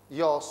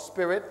 your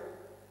spirit,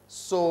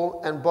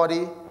 soul, and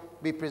body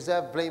be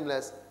preserved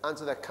blameless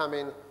unto the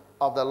coming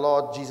of the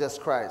Lord Jesus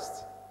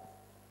Christ.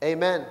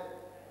 Amen.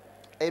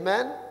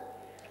 Amen.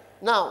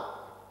 Now,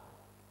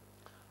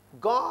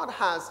 God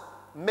has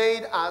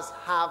made us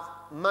have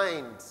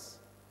minds.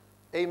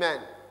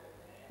 Amen.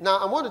 Now,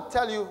 I want to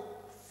tell you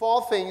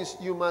 4 things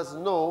you must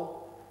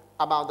know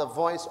about the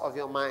voice of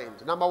your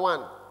mind. Number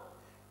 1,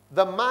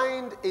 the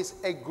mind is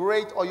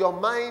your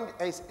mind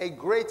is a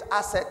great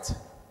asset.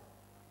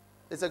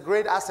 It's a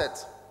great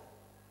asset.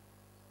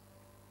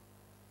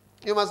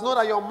 You must know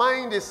that your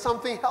mind is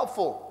something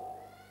helpful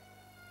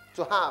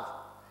to have.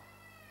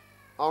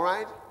 All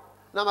right?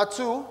 Number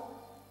 2,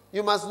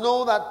 you must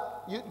know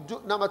that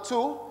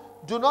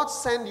do not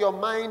send your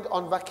mind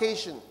on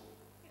vacation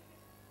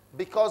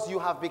because you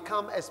have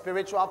become a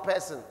spiritual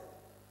person.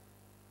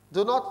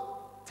 Do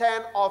not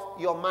turn off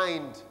your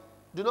mind.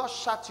 Do not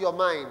shut your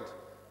mind.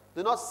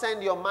 Do not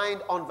send your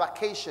mind on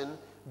vacation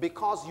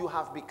because you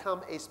have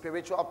become a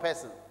spiritual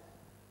person.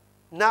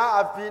 Now,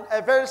 I've been a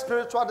very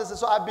spiritual person,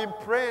 so I've been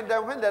praying.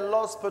 Then when the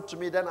Lord spoke to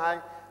me,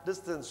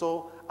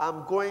 so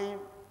I'm going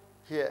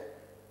here.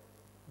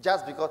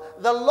 Just because.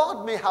 The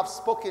Lord may have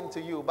spoken to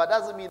you, but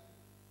doesn't mean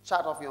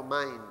shut off your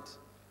mind.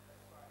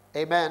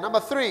 Amen. Number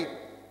 3,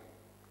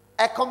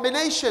 a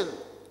combination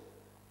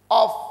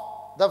of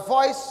the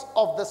voice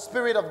of the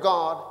Spirit of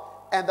God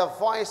and the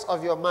voice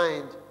of your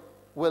mind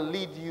will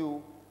lead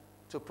you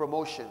to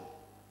promotion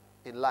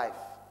in life.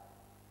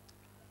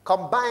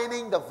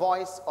 Combining the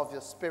voice of your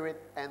spirit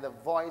and the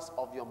voice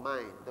of your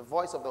mind, the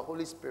voice of the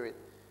Holy Spirit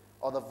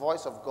or the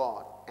voice of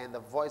God and the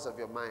voice of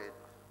your mind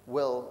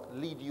will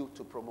lead you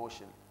to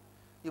promotion.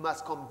 You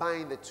must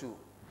combine the two.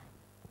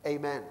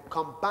 Amen.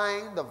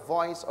 Combine the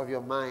voice of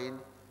your mind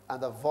and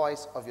the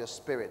voice of your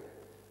spirit.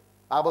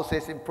 The Bible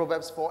says in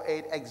Proverbs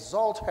 4:8,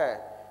 exalt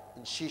her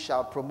and she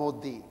shall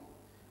promote thee.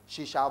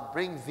 She shall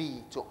bring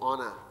thee to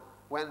honor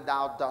when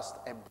thou dost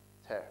embrace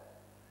her.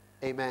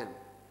 Amen.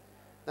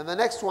 Then the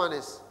next one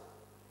is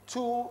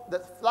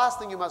the last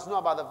thing you must know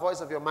about the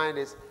voice of your mind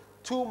is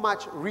too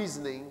much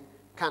reasoning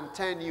can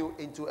turn you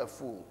into a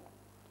fool.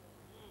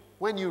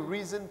 When you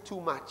reason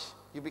too much,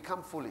 you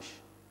become foolish.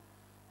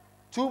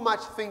 Too much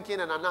thinking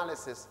and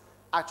analysis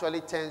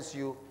actually turns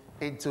you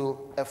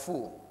into a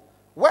fool.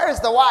 Where is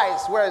the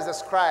wise? Where is the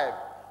scribe?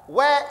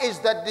 Where is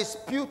the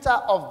disputer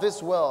of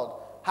this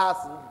world?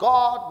 Hath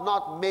God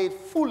not made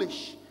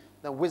foolish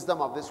the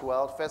wisdom of this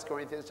world? 1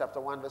 Corinthians chapter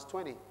 1 verse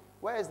 20.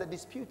 Where is the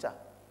disputer?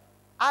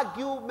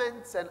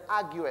 arguments and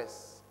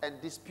arguers and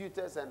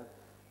disputers and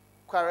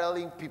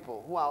quarreling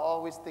people who are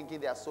always thinking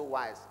they are so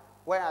wise.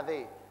 Where are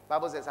they?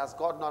 Bible says, has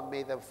God not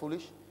made them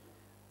foolish?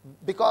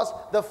 Because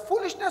the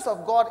foolishness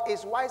of God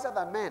is wiser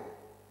than men,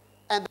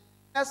 and the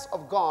foolishness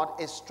of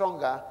God is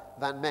stronger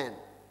than men.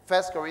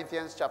 1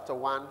 Corinthians chapter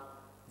 1,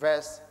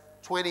 verse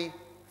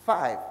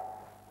 25.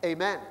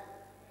 Amen.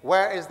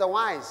 Where is the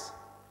wise?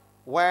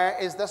 Where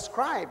is the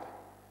scribe?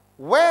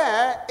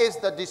 Where is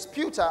the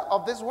disputer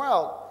of this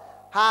world?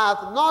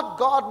 Hath not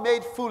God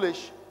made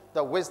foolish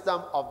the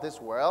wisdom of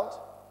this world?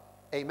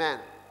 Amen.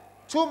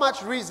 Too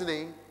much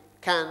reasoning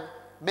can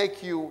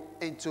make you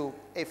into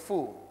a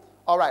fool.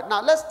 All right,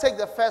 now let's take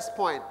the first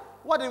point.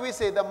 What did we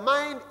say? The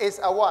mind is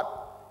a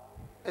what?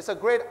 It's a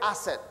great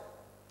asset.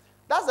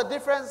 That's the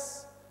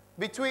difference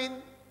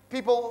between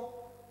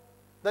people.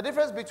 The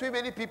difference between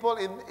many people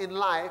in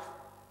life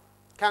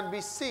can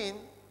be seen,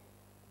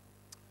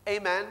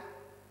 amen,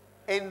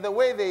 in the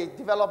way they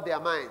develop their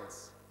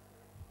minds.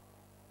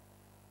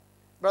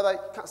 Brother,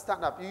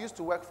 stand up. You used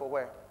to work for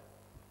where?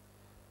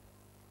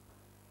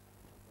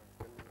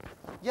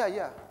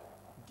 Yeah.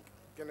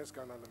 Guinness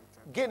Ghana Limited.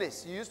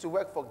 Guinness. You used to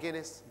work for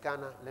Guinness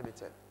Ghana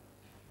Limited.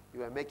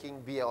 You were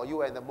making beer, or you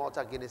were in the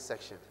Malta Guinness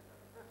section.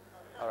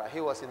 All right,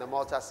 he was in the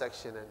Malta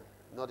section and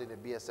not in the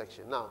beer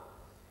section. Now,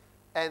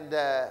 and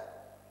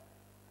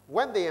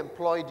when they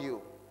employed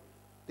you,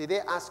 did they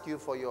ask you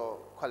for your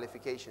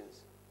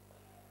qualifications?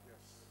 Yes.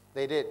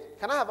 They did.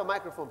 Can I have a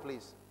microphone,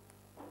 please?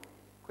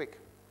 Quick.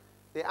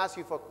 They asked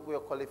you for your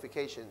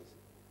qualifications.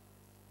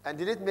 And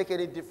did it make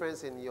any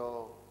difference in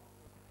your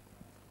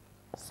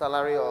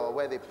salary or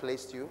where they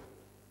placed you?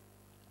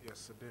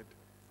 Yes, it did.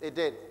 It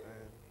did.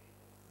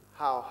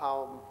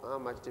 How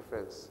much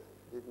difference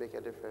did it make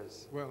a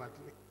difference? Well, I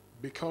think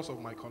because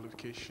of my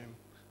qualification,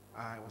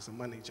 I was a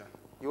manager.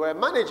 You were a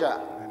manager.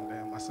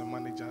 And as a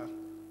manager,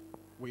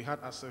 we had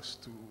access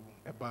to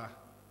a bar.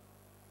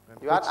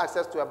 You had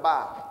access to a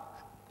bar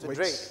to which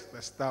drink.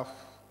 The staff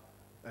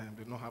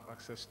did not have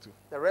access to.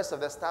 The rest of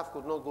the staff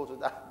could not go to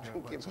that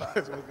drinking bar.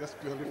 It was just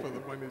purely for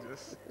the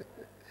managers.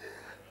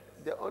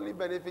 The only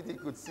benefit he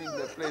could see in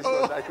the place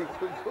was that he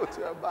could go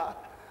to a bar.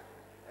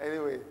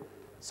 Anyway,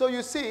 so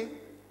you see,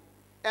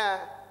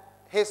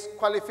 his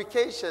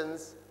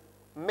qualifications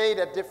made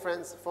a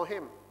difference for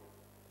him.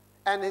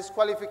 And his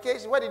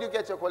qualifications, where did you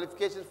get your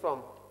qualifications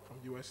from?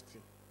 From UST.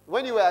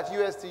 When you were at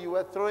UST, you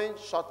were throwing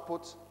shot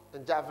put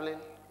and javelin.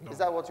 No. Is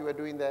that what you were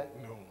doing there?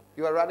 No.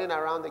 You were running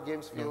around the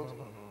games field?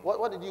 No.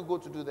 What did you go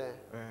to do there?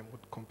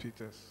 With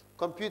computers.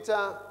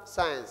 Computer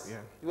science. Yeah.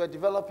 You were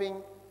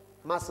developing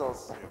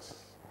muscles.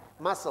 Yes.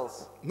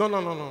 Muscles. No.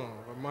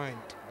 The mind.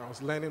 I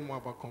was learning more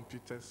about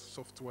computers,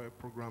 software,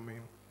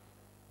 programming.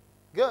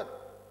 Good.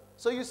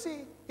 So you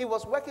see, he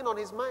was working on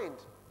his mind.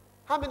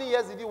 How many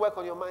years did you work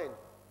on your mind?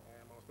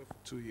 I was there for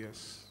 2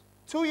 years.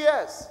 2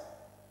 years.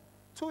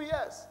 2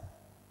 years.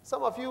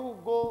 Some of you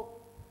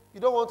you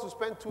don't want to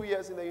spend 2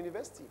 years in the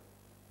university.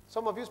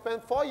 Some of you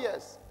spend 4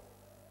 years.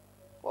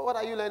 Well, what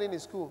are you learning in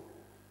school?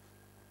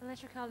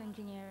 Electrical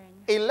engineering.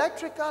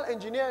 Electrical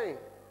engineering.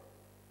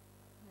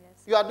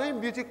 Yes. You are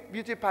doing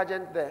beauty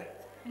pageant there.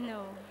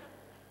 No.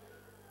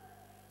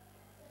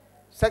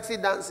 Sexy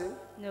dancing.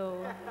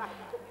 No.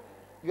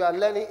 You are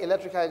learning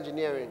electrical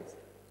engineering.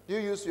 Do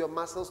you use your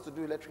muscles to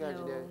do electrical No.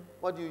 engineering?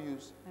 What do you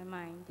use? My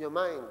mind. Your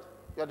mind.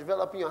 You are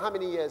developing how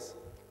many years?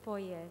 4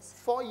 years.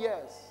 4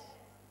 years.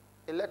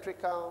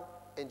 Electrical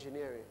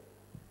engineering.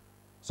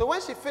 So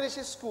when she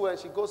finishes school and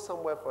she goes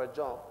somewhere for a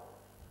job,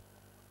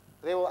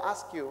 they will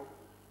ask you,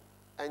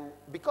 and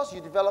because you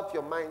develop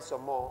your mind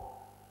some more,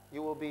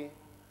 you will be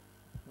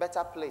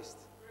better placed.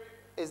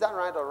 Is that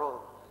right or wrong?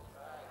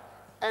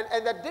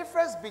 And the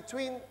difference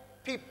between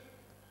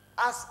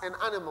us and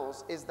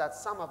animals is that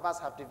some of us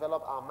have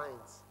developed our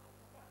minds.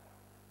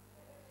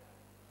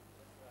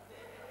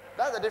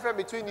 That's the difference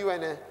between you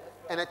and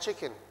a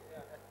chicken.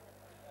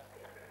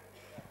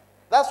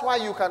 That's why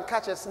you can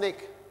catch a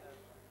snake.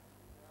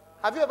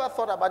 Have you ever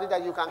thought about it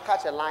that you can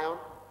catch a lion?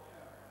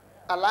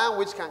 A lion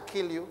which can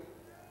kill you.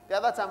 The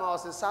other time I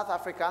was in South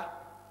Africa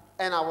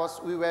and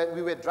we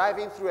were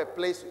driving through a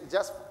place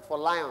just for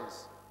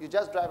lions. You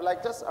just drive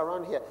like just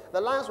around here. The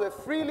lions were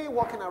freely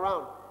walking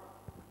around.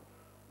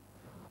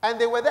 And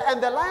they were there,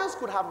 and the lions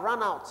could have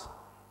run out.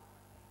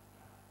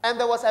 And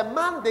there was a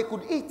man they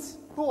could eat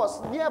who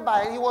was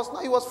nearby, and he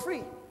was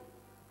free.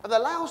 And the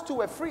lions too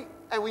were free.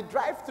 And we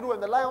drive through,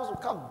 and the lions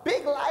would come,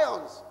 big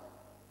lions.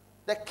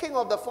 The king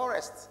of the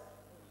forest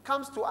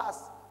comes to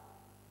us.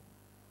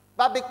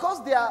 But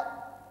because their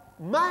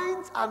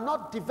minds are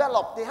not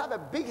developed, they have a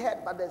big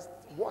head, but there's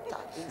water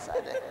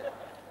inside the head.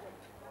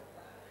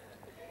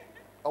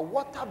 A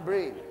water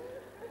brain.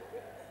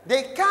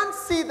 They can't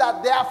see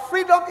that their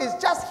freedom is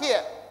just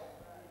here.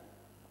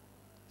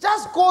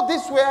 Just go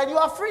this way and you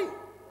are free.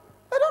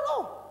 They don't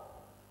know.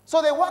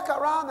 So they walk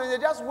around and they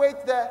just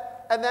wait there,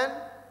 and then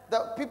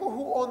the people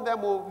who own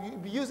them will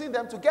be using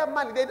them to get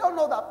money. They don't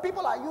know that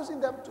people are using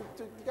them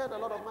to get a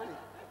lot of money.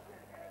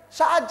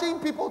 Charging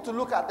people to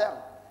look at them.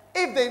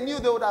 If they knew,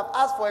 they would have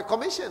asked for a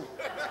commission.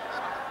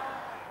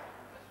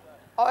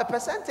 or a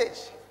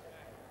percentage,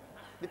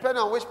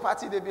 depending on which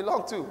party they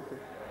belong to.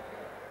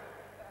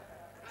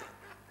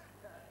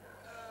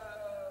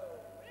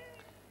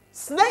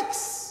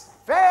 Snakes,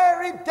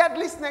 very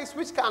deadly snakes,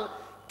 which can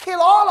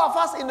kill all of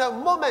us in a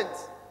moment.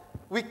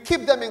 We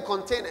keep them in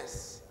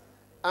containers,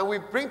 and we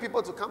bring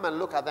people to come and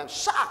look at them.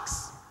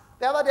 Sharks.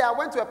 The other day I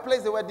went to a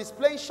place, they were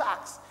displaying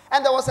sharks,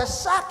 and there was a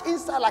shark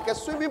inside like a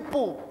swimming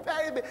pool,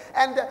 very big.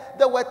 And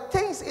there were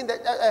things in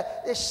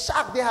the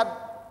shark. They had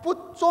put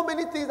so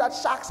many things that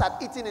sharks had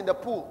eaten in the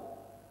pool.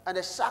 And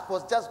the shark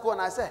was just going.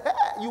 I said,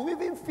 hey, you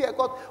even fear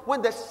God.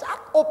 When the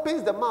shark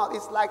opens the mouth,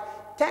 it's like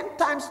 10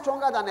 times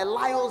stronger than a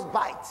lion's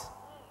bite.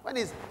 When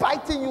it's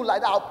biting you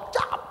like that,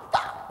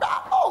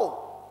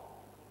 oh!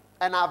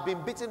 And I've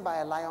been bitten by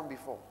a lion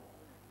before.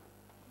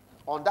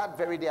 On that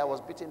very day, I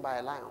was bitten by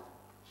a lion.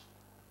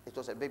 It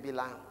was a baby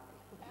lion.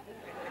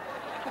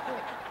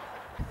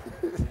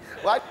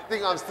 Why do you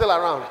think I'm still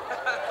around?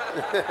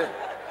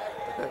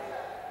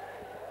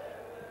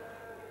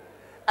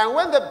 And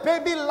when the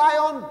baby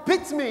lion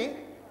bit me,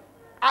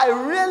 I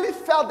really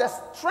felt the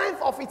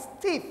strength of its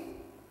teeth.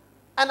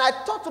 And I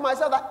thought to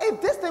myself that if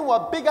this thing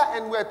were bigger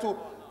and were to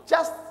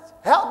just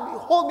help me,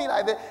 hold me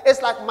like that,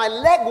 it's like my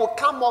leg will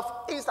come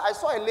off. I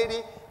saw a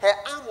lady, her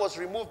arm was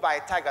removed by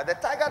a tiger. The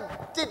tiger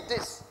did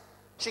this.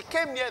 She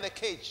came near the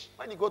cage.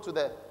 When you go to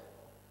the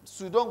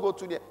zoo, don't go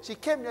too near. She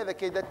came near the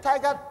cage. The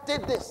tiger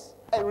did this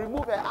and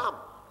removed her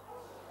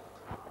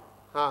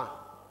arm.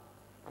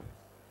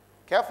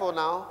 Careful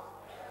now.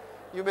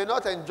 You may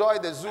not enjoy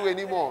the zoo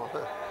anymore.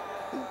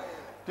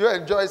 You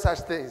enjoy such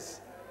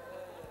things.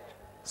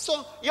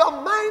 So your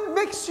mind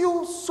makes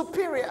you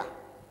superior.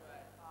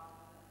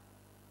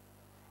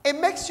 It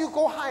makes you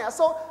go higher.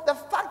 So the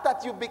fact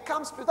that you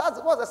become spiritual,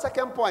 that was the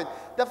second point.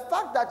 The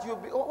fact that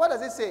what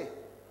does it say?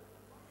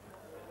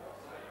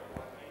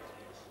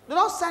 Do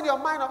not send your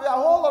mind over a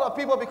whole lot of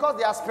people because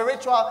they are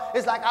spiritual.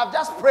 It's like, I've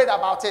just prayed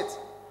about it.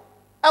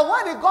 And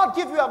why did God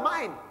give you a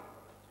mind?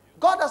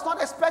 God does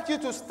not expect you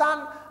to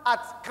stand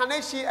at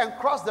Kaneshi and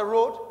cross the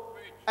road.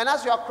 And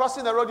as you are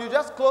crossing the road, you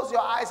just close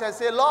your eyes and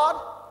say, Lord,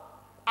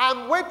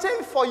 I'm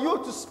waiting for you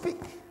to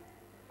speak.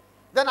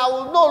 Then I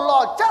will know,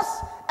 Lord,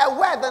 just a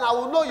word, then I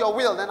will know your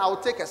will, then I will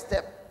take a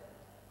step.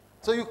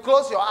 So you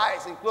close your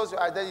eyes and close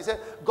your eyes. Then you say,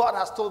 God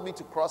has told me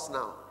to cross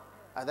now.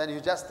 And then you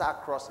just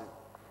start crossing.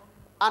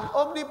 An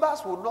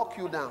omnibus will knock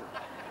you down.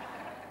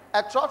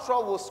 A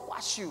trotro will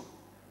squash you.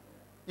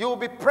 You will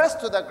be pressed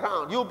to the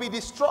ground. You will be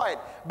destroyed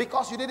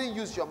because you didn't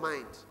use your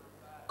mind.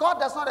 God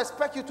does not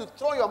expect you to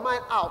throw your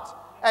mind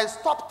out and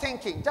stop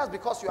thinking just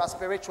because you are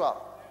spiritual.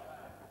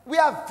 We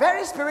are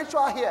very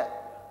spiritual here.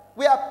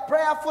 We are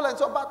prayerful and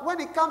so, but when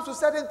it comes to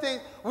certain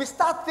things, we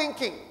start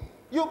thinking.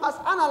 You must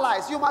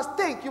analyze, you must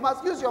think, you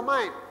must use your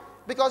mind.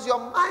 Because your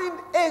mind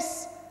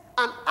is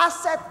an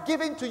asset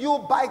given to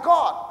you by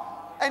God.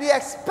 And He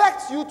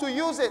expects you to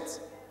use it.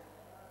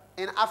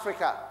 In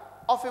Africa,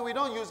 often we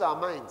don't use our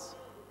minds.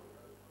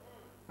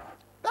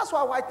 That's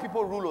why white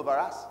people rule over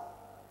us.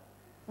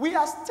 We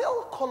are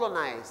still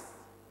colonized.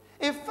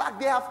 In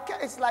fact,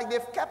 it's like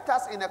they've kept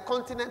us in a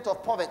continent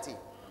of poverty.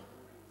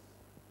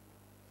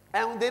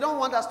 And they don't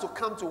want us to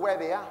come to where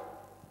they are.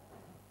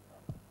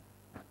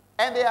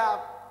 And they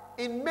are,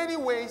 in many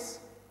ways,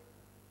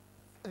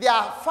 they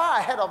are far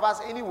ahead of us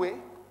anyway.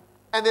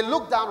 And they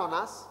look down on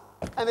us.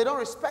 And they don't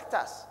respect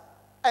us.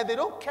 And they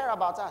don't care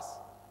about us.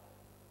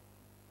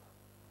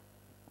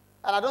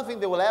 And I don't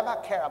think they will ever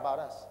care about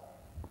us.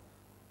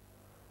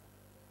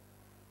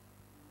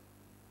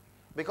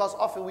 Because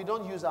often we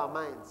don't use our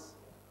minds.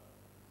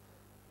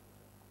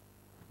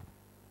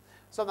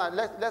 Sometimes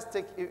let's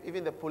take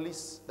even the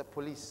police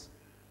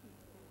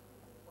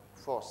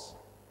force.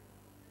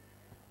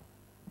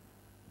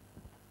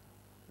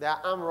 There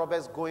are armed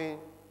robbers going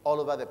all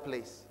over the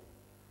place.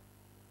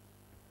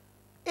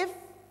 If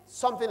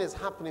something is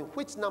happening,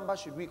 which number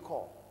should we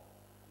call?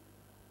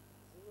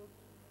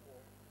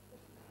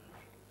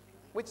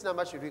 Which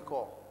number should we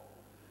call?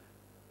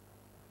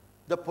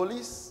 The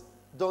police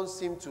don't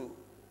seem to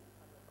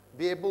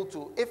be able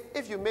to,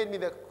 if you made me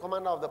the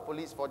commander of the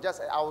police for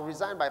just, I'll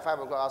resign by 5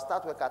 o'clock, I'll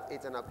start work at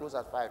 8 and I'll close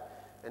at 5,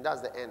 and that's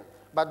the end.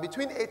 But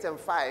between 8 and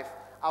 5,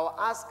 I'll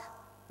ask,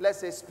 let's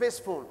say, space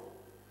phone.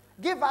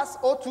 Give us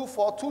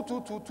 024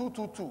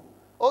 222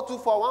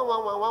 024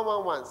 111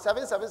 111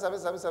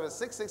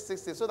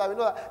 77777 so that we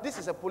know that this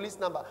is a police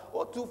number.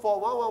 024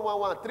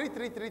 1111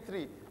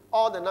 3333.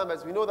 All the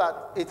numbers, we know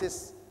that it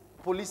is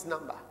police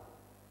number.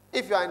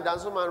 If you are in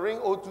Dansoman, ring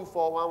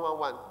 024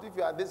 111. If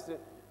you are this,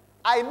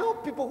 I know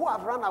people who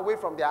have run away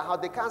from their house.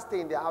 They can't stay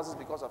in their houses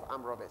because of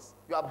armed robbers.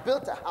 You have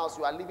built a house,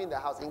 you are living in the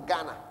house in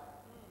Ghana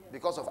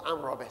because of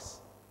armed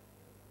robbers.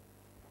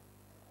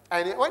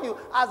 And when you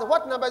ask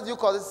what numbers do you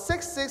call, it's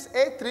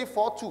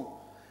 668342,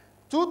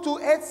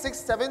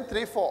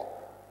 2286734,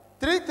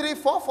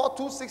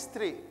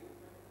 3344263.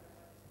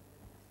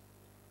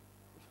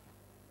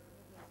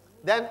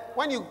 Then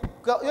when you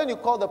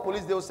call the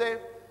police, they will say,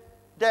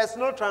 there's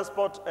no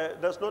transport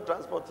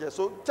here.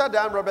 So tell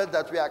the armed robbers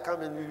that we are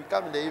coming. We will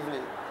come in the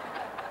evening.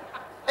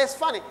 It's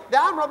funny. The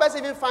armed robbers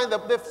even find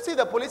they see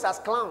the police as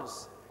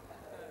clowns.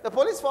 The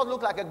police force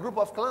look like a group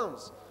of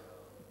clowns.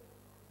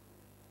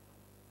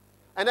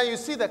 And then you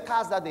see the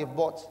cars that they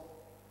bought.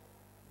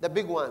 The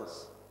big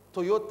ones.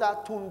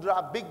 Toyota,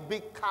 Tundra,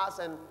 big cars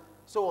and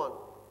so on.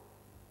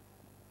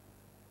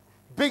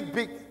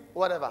 Big,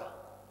 whatever.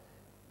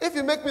 If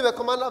you make me the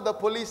commander of the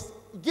police,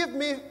 give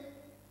me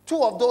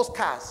 2 of those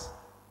cars.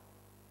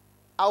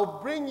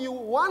 I'll bring you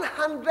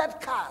 100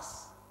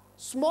 cars,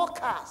 small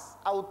cars.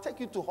 I will take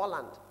you to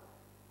Holland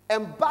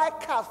and buy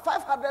cars,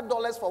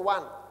 $500 for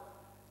one,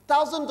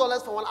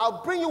 $1,000 for one.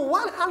 I'll bring you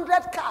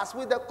 100 cars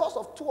with the cost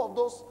of 2 of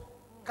those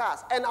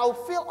cars, and I'll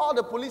fill all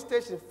the police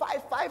stations.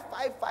 5.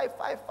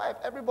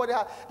 Everybody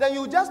has. Then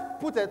you just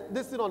put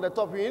this thing on the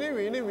top.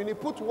 We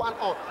put one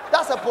on.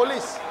 That's a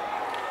police.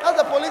 That's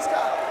a police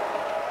car.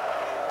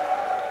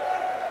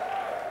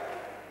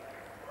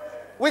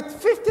 With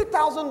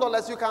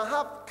 $50,000, you can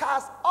have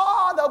cars.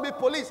 Oh, there'll be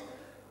police.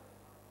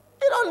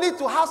 You don't need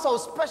to have some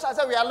special.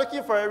 Say we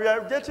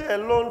are getting a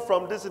loan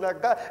from this in a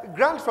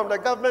grant from the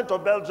government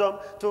of Belgium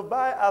to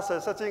buy us a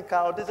certain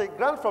car. There's a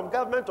grant from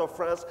government of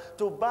France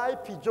to buy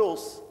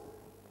Peugeots,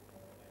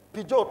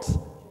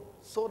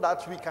 so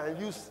that we can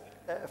use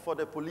for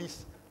the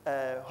police.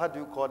 What do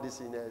you call this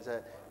in?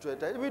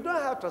 We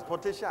don't have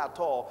transportation at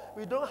all.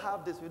 We don't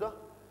have this. We don't.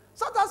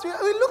 Sometimes we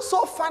look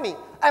so funny.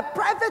 A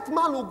private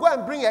man will go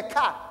and bring a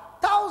car,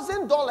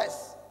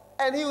 $1,000,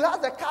 and he has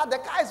the car. The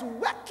car is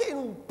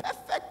working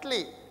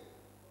perfectly.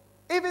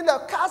 Even the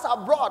cars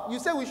abroad, you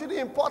say we shouldn't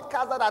import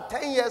cars that are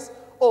 10 years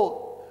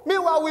old.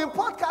 Meanwhile, we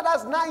import cars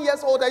that's 9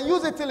 years old and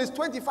use it till it's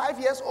 25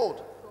 years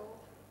old.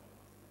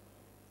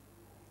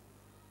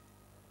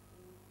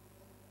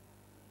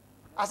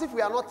 As if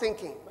we are not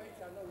thinking.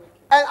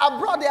 And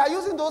abroad, they are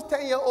using those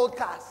 10-year-old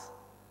cars.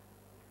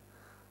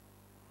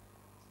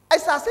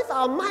 It's as if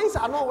our minds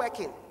are not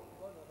working.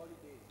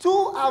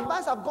 Our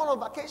minds have gone on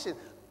vacation.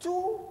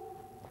 2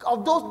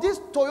 of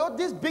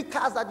these big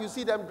cars that you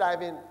see them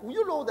driving,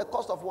 you know the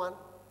cost of one?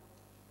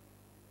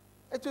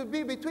 It will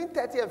be between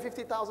 $30,000 and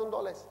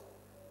 $50,000.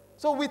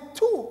 So with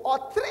 2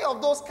 or 3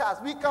 of those cars,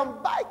 we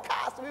can buy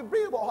cars. We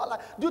bring them all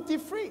duty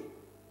free.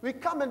 We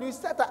come and we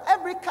set up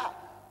every car.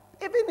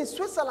 Even in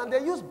Switzerland,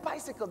 they use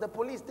bicycles. The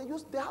police, they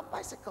have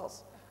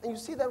bicycles. And you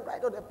see them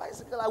ride on a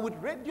bicycle. And with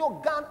radio,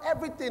 gun,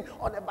 everything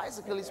on a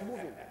bicycle is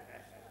moving.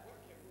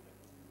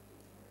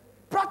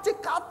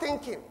 Practical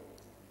thinking.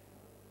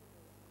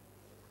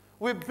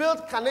 We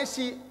built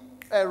Kaneshi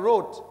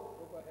Road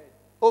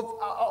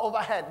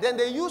overhead. Then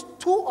they use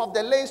 2 of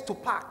the lanes to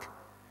park.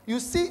 You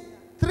see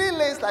 3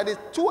 lanes like this.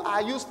 2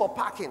 are used for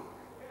parking.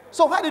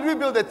 So why did we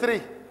build the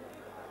 3?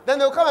 Then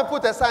they'll come and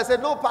put a sign and say,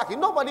 no parking.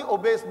 Nobody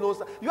obeys no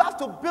sign. You have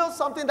to build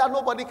something that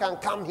nobody can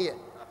come here.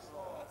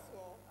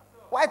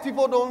 White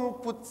people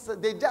don't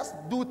they just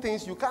do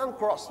things you can't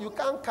cross. You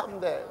can't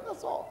come there.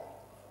 That's all.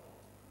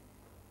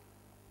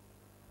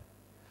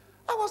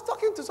 I was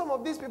talking to some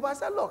of these people. I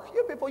said, look,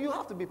 you people, you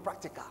have to be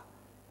practical.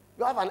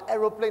 You have an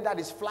aeroplane that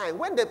is flying.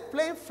 When the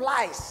plane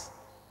flies,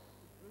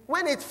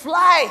 when it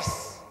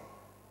flies,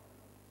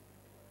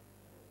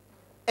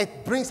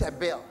 it brings a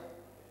bill.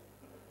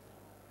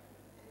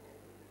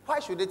 Why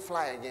should it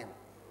fly again?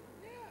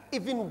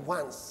 Even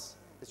once,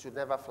 it should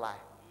never fly.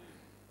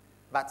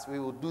 But we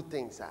will do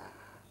things.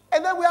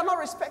 And then we are not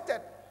respected.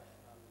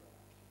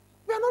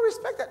 We are not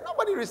respected.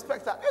 Nobody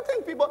respects us. You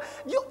think people,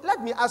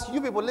 let me ask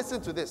you people,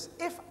 listen to this.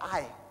 If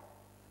I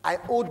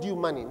owed you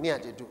money,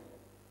 Niajedu.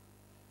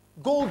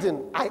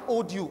 Golden, I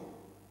owed you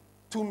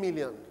 2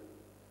 million.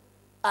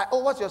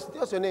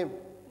 What's your name?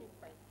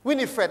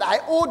 Winifred,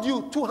 I owed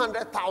you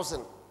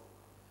 200,000.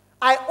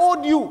 I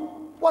owed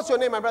you, what's your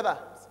name, my brother?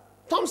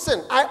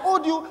 Thompson, I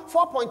owed you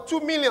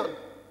 4.2 million.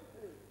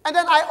 And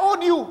then I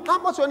owed you,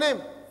 what's your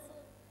name?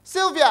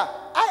 Sylvia,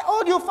 I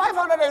owed you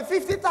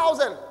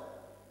 550,000.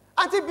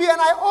 Auntie B, and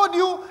I owed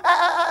you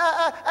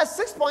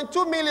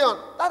 6.2 million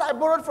that I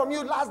borrowed from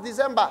you last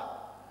December.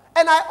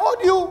 And I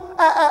owed you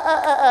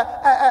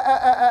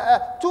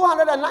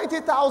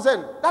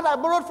 290,000 that I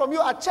borrowed from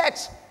you at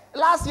church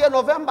last year,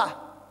 November.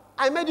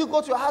 I made you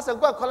go to your house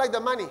and go and collect the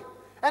money.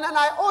 And then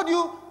I owed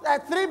you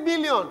 3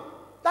 million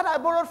that I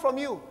borrowed from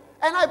you.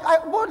 And I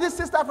bought this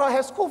sister from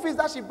her school fees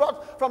that she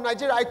brought from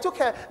Nigeria. I took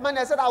her money.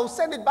 I said, I will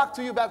send it back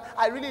to you. But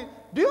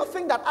do you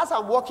think that as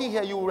I'm walking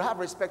here, you will have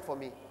respect for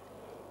me?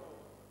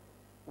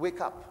 Wake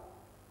up.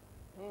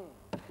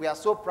 We are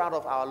so proud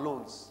of our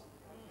loans.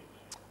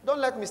 Don't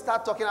let me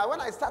start talking.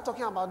 When I start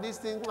talking about these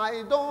things,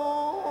 I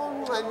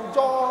don't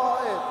enjoy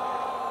it.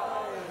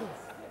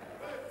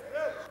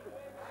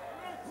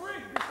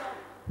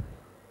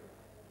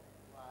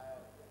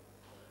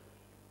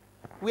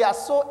 We are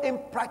so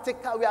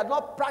impractical. We are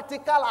not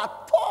practical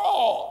at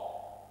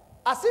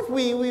all. As if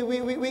you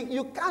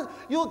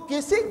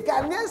see,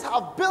 Ghanaians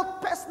have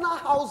built personal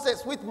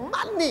houses with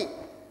money.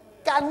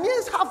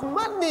 Ghanaians have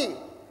money.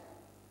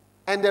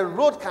 And the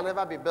road can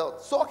never be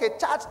built. So, okay,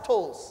 charge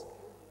tolls.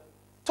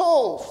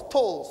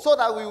 Tolls, so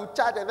that we will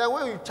charge. And then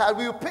when we charge,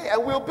 we will pay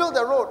and we will build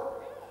the road.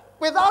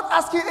 Without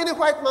asking any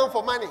white man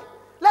for money.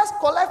 Let's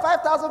collect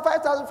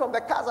 5,000 from the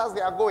cars as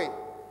they are going.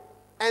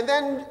 And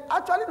then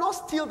actually not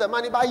steal the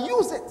money, but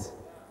use it.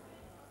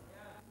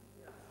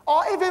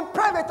 Or even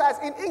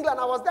privatize. In England,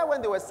 I was there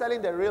when they were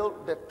selling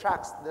the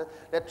tracks,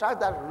 the track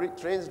that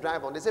trains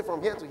drive on. They say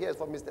from here to here is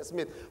from Mr.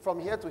 Smith. From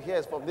here to here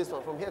is from this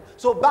one. From here.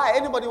 So buy.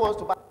 Anybody wants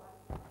to buy.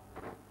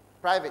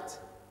 Private.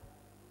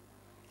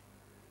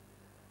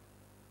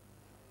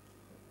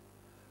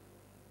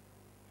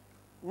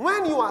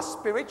 When you are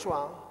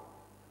spiritual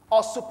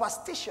or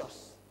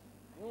superstitious,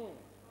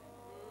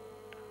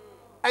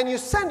 and you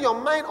send your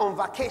mind on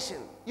vacation,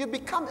 you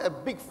become a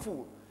big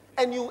fool.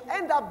 And you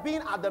end up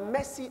being at the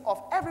mercy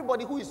of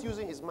everybody who is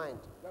using his mind.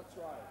 That's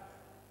right.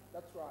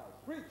 That's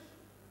right. Preach.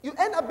 You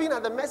end up being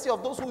at the mercy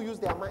of those who use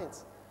their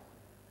minds.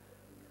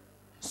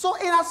 So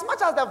in as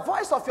much as the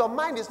voice of your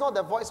mind is not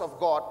the voice of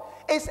God,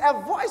 it's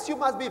a voice you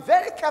must be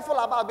very careful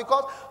about,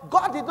 because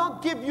God did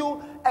not give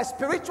you a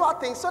spiritual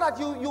thing so that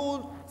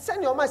you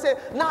send your mind and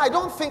say, now I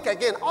don't think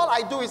again. All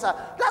I do is,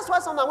 that's why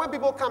sometimes when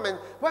people come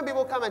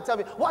and tell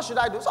me, what should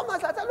I do?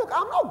 Sometimes I say, look,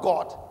 I'm not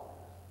God.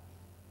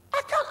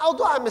 I can't,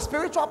 although I'm a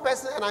spiritual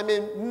person and I may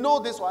know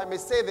this or I may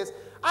say this,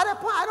 at a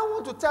point I don't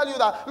want to tell you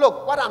that,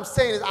 look, what I'm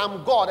saying is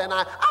I'm God, and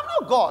I'm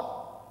not God.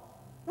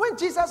 When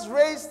Jesus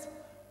raised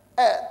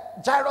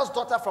Jairus'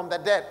 daughter from the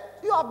dead,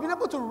 you have been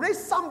able to raise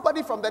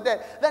somebody from the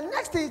dead. The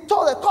next thing he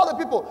called the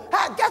people,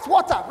 hey, get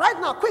water right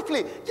now,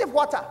 quickly, give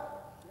water.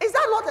 Is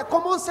that not a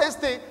common sense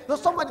thing?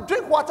 Does somebody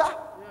drink water?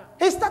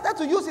 Yeah. He started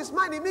to use his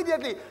mind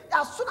immediately.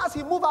 As soon as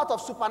he moved out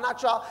of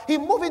supernatural, he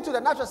moved into the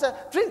natural, said,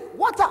 drink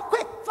water,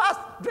 quick, fast,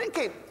 drink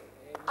it.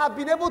 I've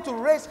been able to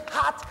raise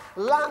heart,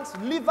 lungs,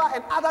 liver,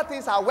 and other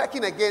things are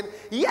working again.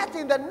 Yet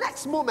in the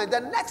next moment, the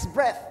next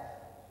breath,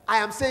 I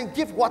am saying,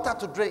 give water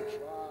to drink.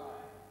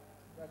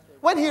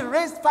 When he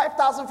raised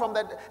 5,000 from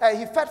the,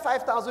 he fed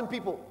 5,000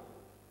 people.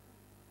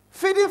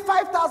 Feeding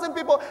 5,000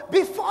 people.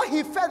 Before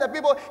he fed the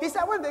people, he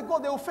said, when they go,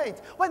 they will faint.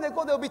 When they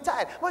go, they will be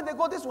tired. When they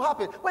go, this will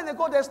happen. When they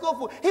go, there's no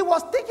food. He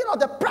was thinking of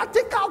the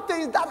practical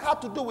things that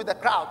had to do with the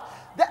crowd.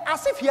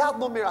 As if he had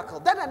no miracle.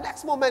 Then the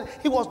next moment,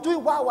 he was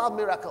doing wild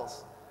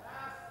miracles.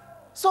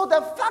 So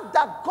the fact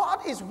that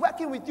God is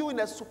working with you in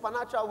a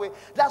supernatural way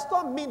does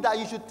not mean that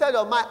you should tell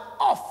your mind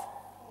off.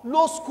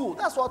 No school.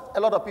 That's what a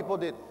lot of people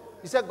did.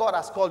 He said, God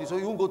has called you, so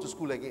you won't go to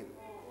school again.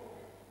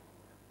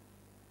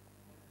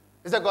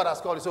 He said, God has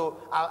called you, so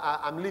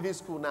I'm leaving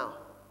school now.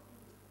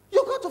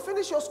 You got to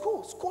finish your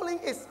school. Schooling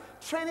is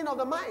training of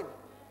the mind.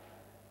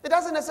 It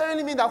doesn't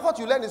necessarily mean that what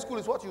you learn in school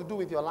is what you do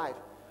with your life.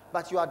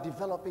 But you are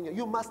developing it.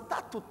 You must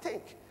start to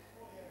think.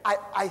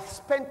 I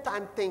spend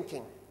time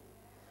thinking.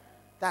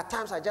 There are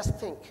times I just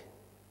think.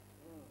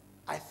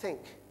 I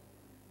think.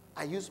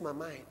 I use my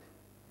mind.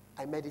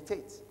 I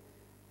meditate.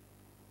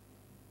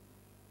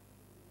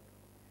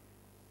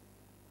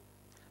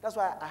 That's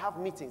why I have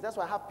meetings. That's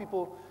why I have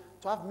people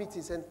to have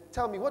meetings and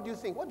tell me, what do you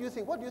think? What do you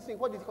think? What do you think?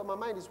 What do you think? My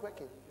mind is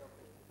working.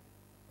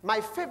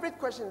 My favorite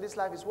question in this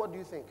life is, what do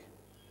you think?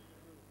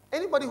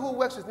 Anybody who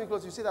works with me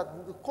close, you see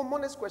that the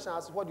commonest question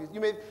is, what do you think?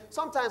 You may,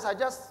 sometimes I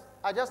just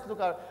look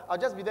at, I'll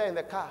just be there in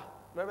the car.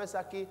 Reverend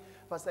Saki,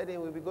 Pastor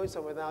Eden, we'll be going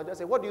somewhere now. I'll just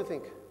say, what do you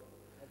think?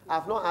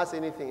 I've not asked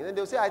anything. And then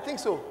they'll say, I think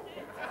so.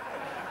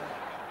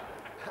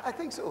 I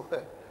think so.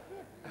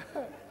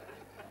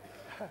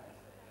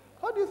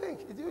 What do you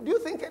think? Do you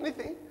think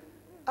anything?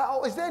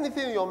 Is there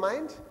anything in your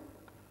mind?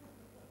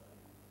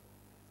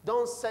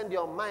 Don't send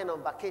your mind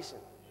on vacation.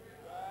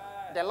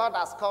 The Lord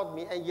has called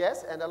me, and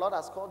yes, and the Lord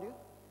has called you.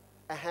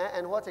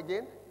 And what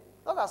again?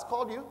 The Lord has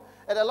called you,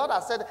 and the Lord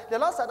has said. The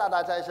Lord said that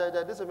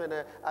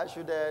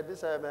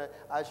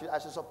I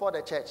should support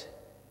the church.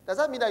 Does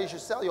that mean that you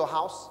should sell your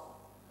house?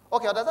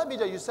 Okay, does that mean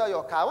that you sell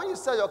your car? When you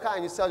sell your car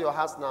and you sell your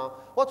house now,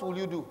 what will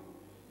you do?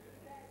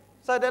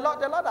 So the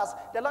Lord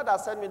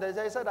has sent me.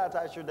 He said that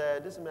I should.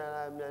 This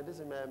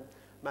is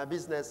my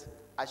business.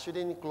 I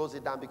shouldn't close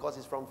it down because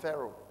it's from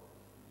Pharaoh.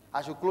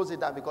 I should close it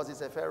down because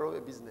it's a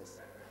Pharaoh business.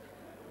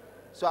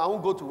 So I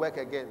won't go to work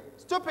again.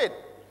 Stupid.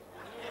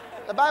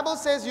 The Bible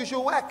says you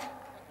should work.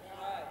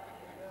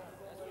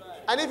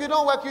 And if you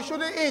don't work, you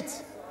shouldn't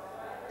eat.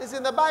 It's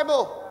in the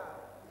Bible.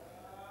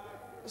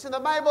 It's in the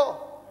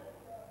Bible.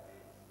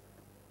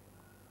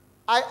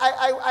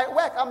 I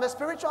work. I'm a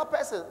spiritual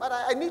person, but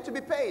I need to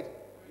be paid.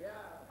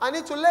 I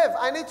need to live.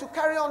 I need to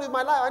carry on with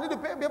my life. I need to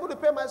be able to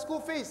pay my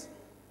school fees.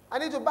 I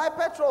need to buy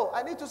petrol.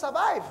 I need to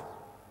survive.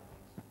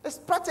 It's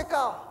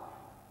practical.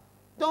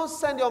 Don't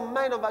send your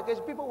mind on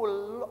vacation. People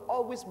will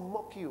always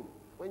mock you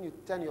when you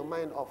turn your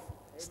mind off.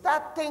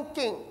 Start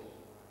thinking.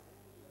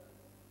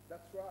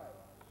 That's right.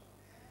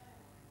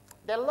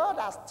 The Lord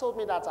has told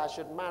me that I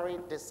should marry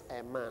this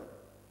man.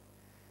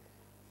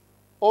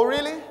 Oh,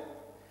 really?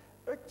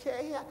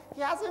 Okay.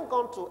 He hasn't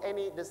gone to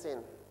any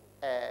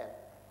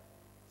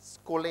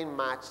schooling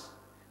match.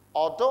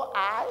 Although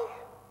I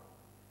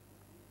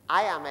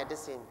am a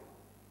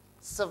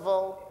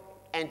civil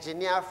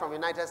engineer from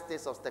United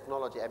States of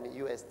Technology, I mean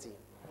UST.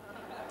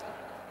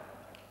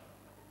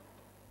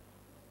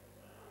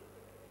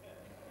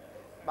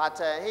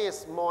 But he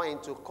is more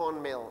into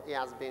corn mill. He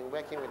has been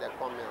working with the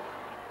corn mill.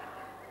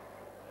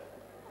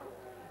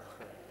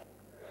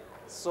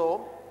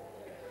 so,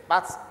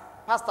 but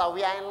Pastor,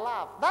 we are in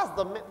love.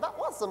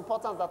 What's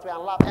important that we are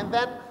in love. And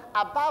then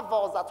above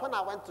all, that when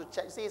I went to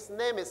church, see, his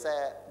name is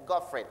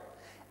Godfrey.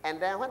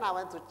 And then when I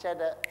went to church,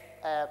 the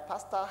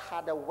pastor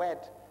had a word,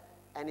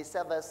 and he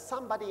said, there's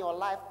somebody in your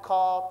life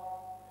called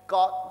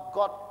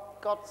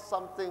God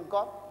something,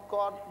 God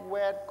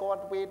word,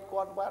 Godfrey.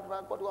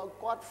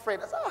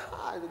 I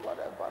said, you got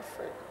it,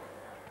 Godfrey.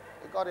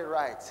 You got it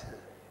right.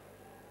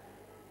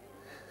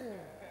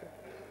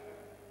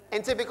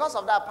 And see, because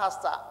of that,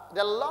 Pastor,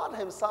 the Lord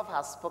himself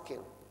has spoken.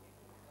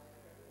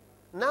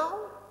 Now,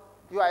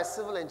 you are a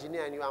civil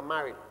engineer and you are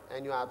married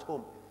and you are at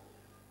home.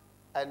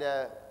 And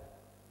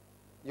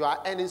you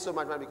are earning so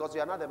much money because you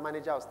are not the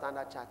manager of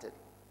Standard Chartered.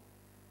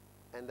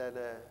 And then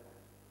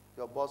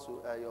your boss,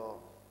 your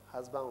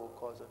husband will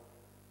call you.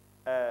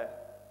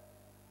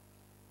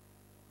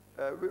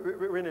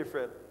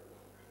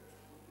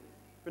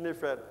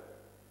 Winifred.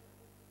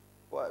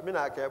 Well, me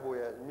not care, boy.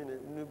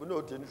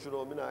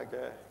 No, me not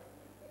care.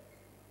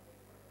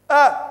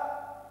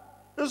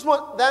 This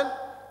one, then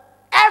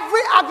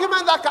every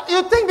argument that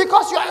you think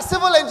because you are a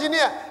civil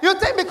engineer, you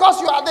think because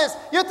you are this,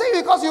 you think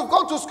because you've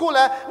gone to school,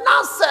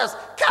 nonsense.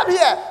 Come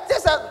here.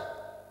 This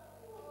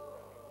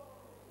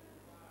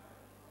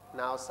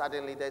now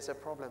suddenly there's a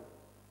problem.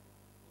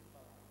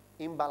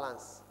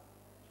 Imbalance.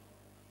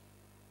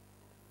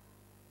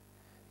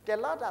 The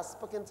Lord has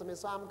spoken to me,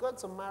 so I'm going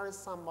to marry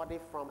somebody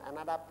from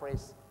another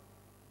place.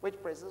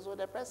 Which place? So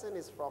the person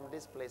is from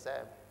this place,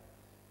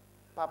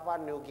 Papua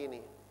New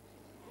Guinea.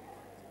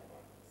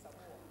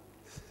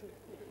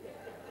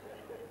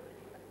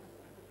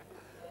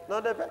 No,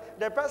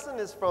 the person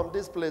is from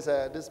this place,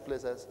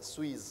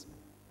 Swiss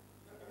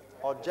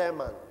or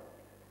German.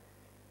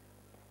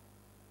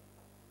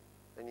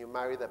 And you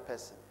marry the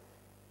person.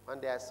 One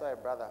day I saw a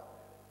brother.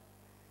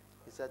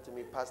 He said to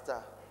me,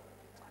 Pastor,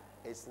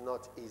 it's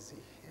not easy.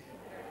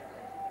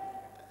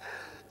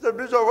 The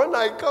bishop, when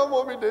I come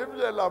home in the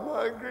evening, I'm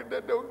hungry,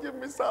 then they'll give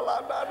me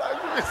salad, and I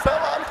give me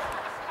salad.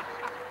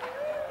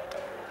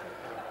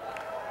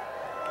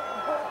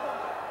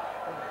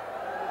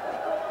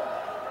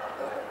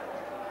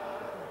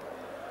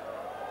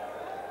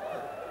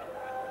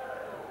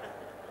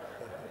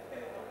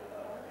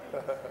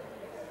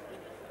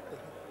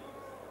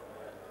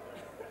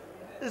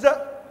 He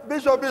said,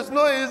 Bishop, it's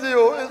not easy,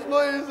 it's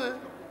not easy.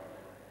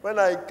 When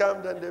I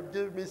come, then they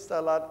give me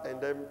salad and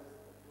then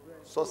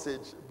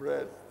sausage,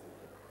 bread.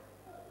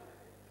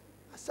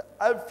 I said,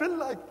 I feel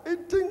like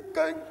eating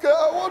kanka.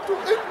 I want to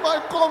eat my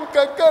corn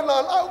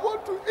kankanal. I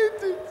want to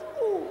eat it.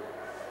 Oh.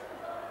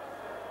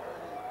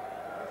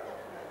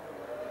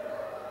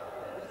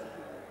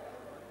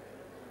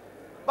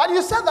 But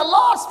you said the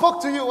Lord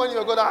spoke to you when you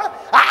were going to,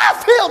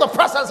 I feel the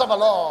presence of the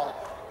Lord.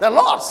 The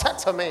Lord said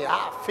to me,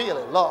 I feel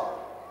it, Lord.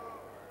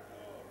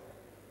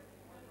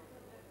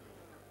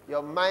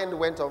 Your mind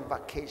went on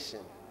vacation.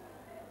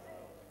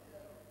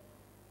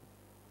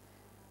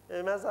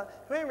 Amen.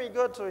 When we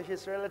go to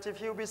his relative,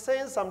 he'll be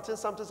saying something.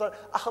 And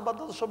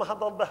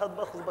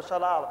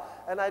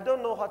I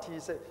don't know what he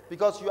said.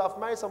 Because you have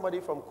married somebody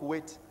from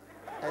Kuwait.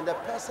 And the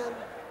person,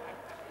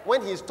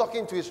 when he's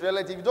talking to his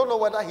relative, you don't know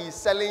whether he's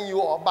selling you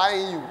or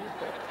buying you.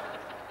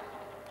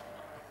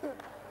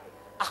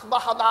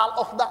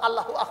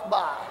 Allahu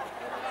Akbar.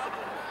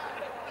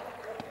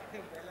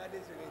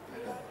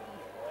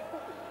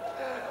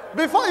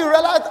 Before you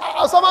realize,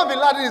 Osama bin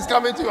Laden is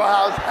coming to your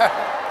house.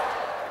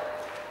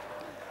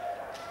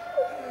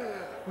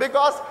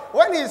 Because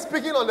when he's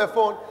speaking on the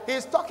phone,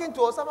 he's talking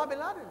to Osama bin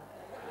Laden.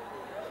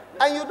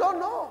 And you don't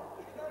know.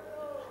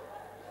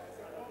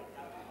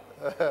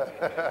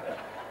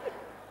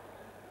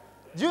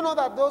 Do you know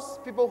that those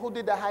people who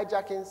did the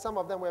hijacking, some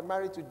of them were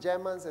married to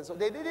Germans, and so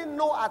they didn't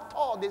know at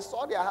all. They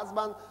saw their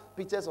husband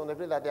pictures on the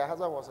plane that their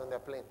husband was on the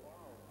plane.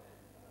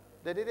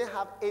 They didn't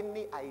have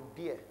any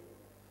idea.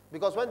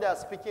 Because when they are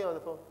speaking on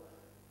the phone,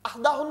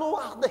 you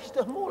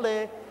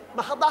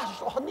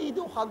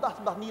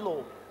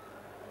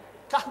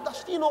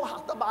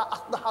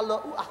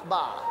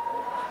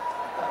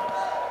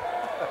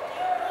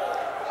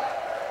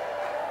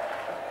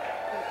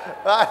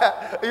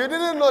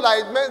didn't know that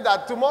it meant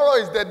that tomorrow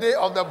is the day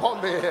of the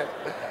bombing.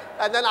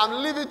 And then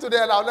I'm leaving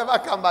today and I'll never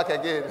come back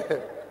again.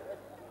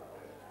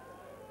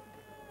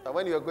 But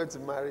when you're going to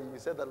marry, you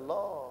said the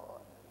Lord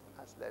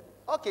has led me.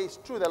 Okay, it's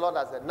true the Lord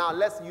has led. Now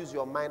let's use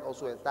your mind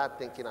also and start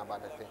thinking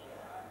about the thing.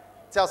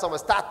 Tell someone,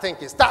 start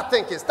thinking, start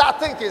thinking, start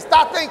thinking,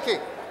 start thinking.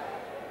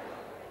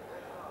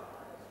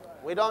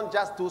 We don't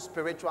just do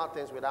spiritual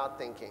things without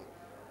thinking.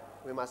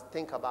 We must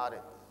think about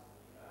it.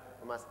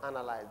 We must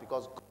analyze,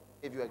 because God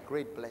gave you a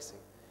great blessing.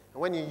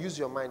 And when you use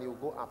your mind, you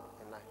will go up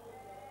in life.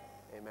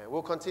 Amen.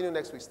 We'll continue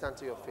next week. Stand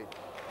to your feet.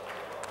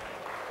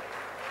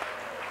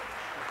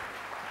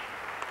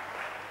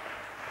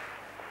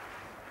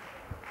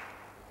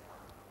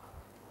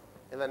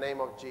 In the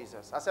name of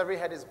Jesus. As every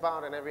head is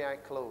bowed and every eye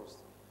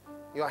closed,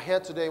 you are here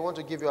today, you want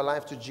to give your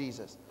life to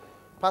Jesus.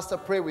 Pastor,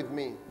 pray with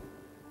me.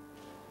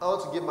 I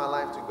want to give my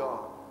life to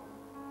God.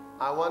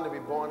 I want to be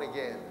born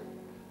again.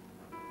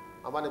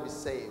 I want to be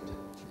saved.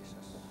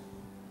 Jesus.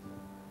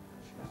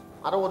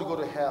 I don't want to go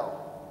to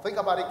hell. Think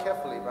about it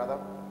carefully, brother.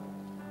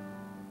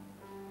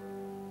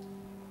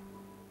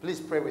 Please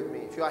pray with me.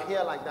 If you are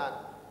here like that,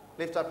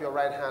 lift up your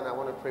right hand. I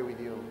want to pray with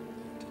you.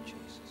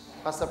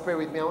 Pastor, pray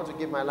with me. I want to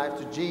give my life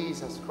to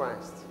Jesus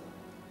Christ.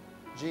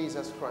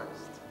 Jesus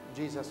Christ.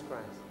 Jesus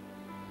Christ.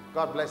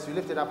 God bless you.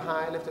 Lift it up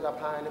high, lift it up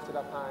high, lift it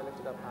up high, lift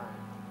it up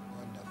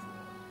high. Wonderful.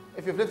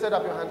 If you've lifted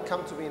up your hand,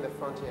 come to me in the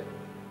front here.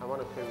 I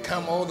want to pray with you.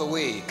 Come all the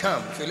way.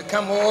 Come.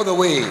 Come all the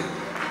way.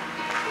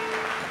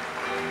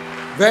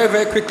 Very,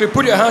 very quickly.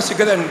 Put your hands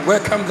together and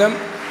welcome them.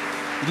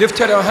 You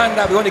lifted your hand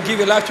up. We want to give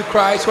your life to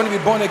Christ. You want to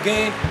be born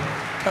again.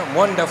 Come.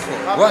 Wonderful.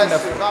 God Wonderful.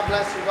 bless you. God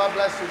bless you. God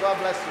bless you. God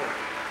bless you.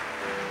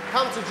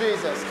 Come to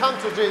Jesus. Come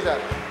to Jesus.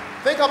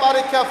 Think about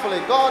it carefully.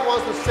 God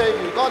wants to save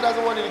you. God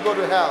doesn't want you to go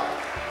to hell.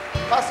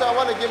 Pastor, I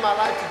want to give my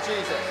life to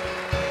Jesus.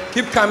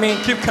 Keep coming,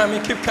 keep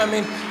coming, keep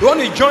coming. You want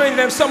to join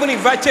them? Someone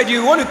invited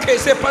you. You want to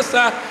say,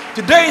 Pastor,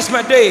 today is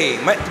my day.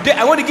 Today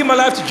I want to give my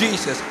life to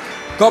Jesus.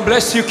 God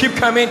bless you. Keep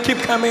coming, keep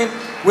coming.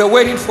 We're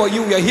waiting for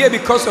you. We are here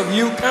because of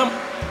you. Come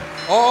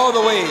all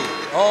the way,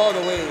 all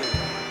the way.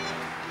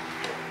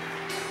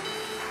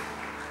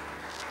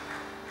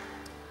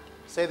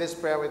 Say this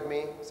prayer with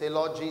me. Say,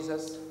 Lord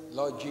Jesus.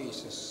 Lord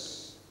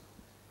Jesus.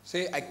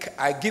 Say,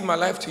 I give my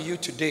life to you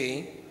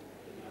today.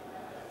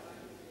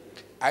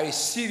 I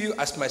receive you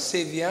as my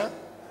Savior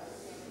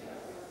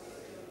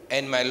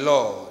and my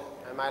Lord.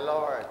 And my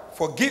Lord.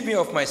 Forgive me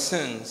of my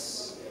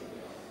sins.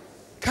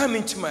 Come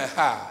into my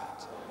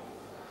heart.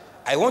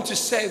 I want to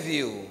serve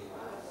you.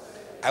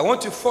 I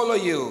want to follow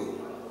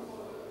you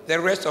the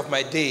rest of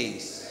my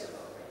days.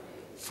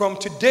 From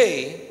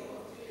today,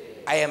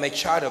 I am a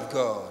child of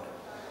God.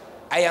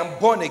 I am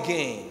born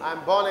again.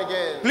 I'm born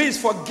again. Please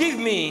forgive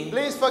me.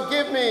 Please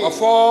forgive me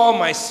of all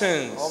my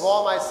sins. Of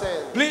all my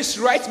sins. Please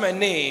write my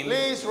name.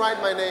 Please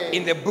write my name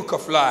in the book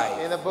of life.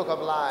 In the book of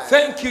life.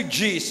 Thank you,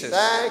 Jesus.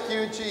 Thank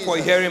you, Jesus. For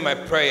hearing my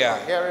prayer.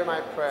 For hearing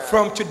my prayer.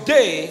 From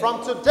today,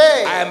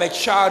 I am a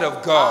child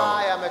of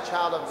God. I am a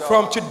child of God.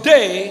 From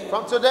today,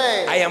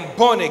 I am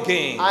born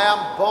again. I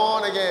am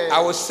born again. I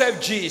will serve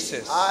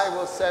Jesus. I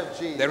will serve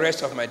Jesus. The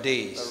rest of my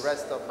days. The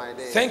rest of my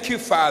days. Thank you,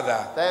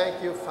 Father.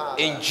 Thank you,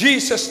 Father. In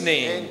Jesus'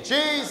 name. In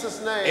Jesus'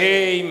 name.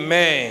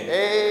 Amen.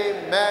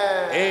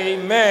 Amen.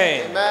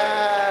 Amen.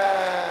 Amen.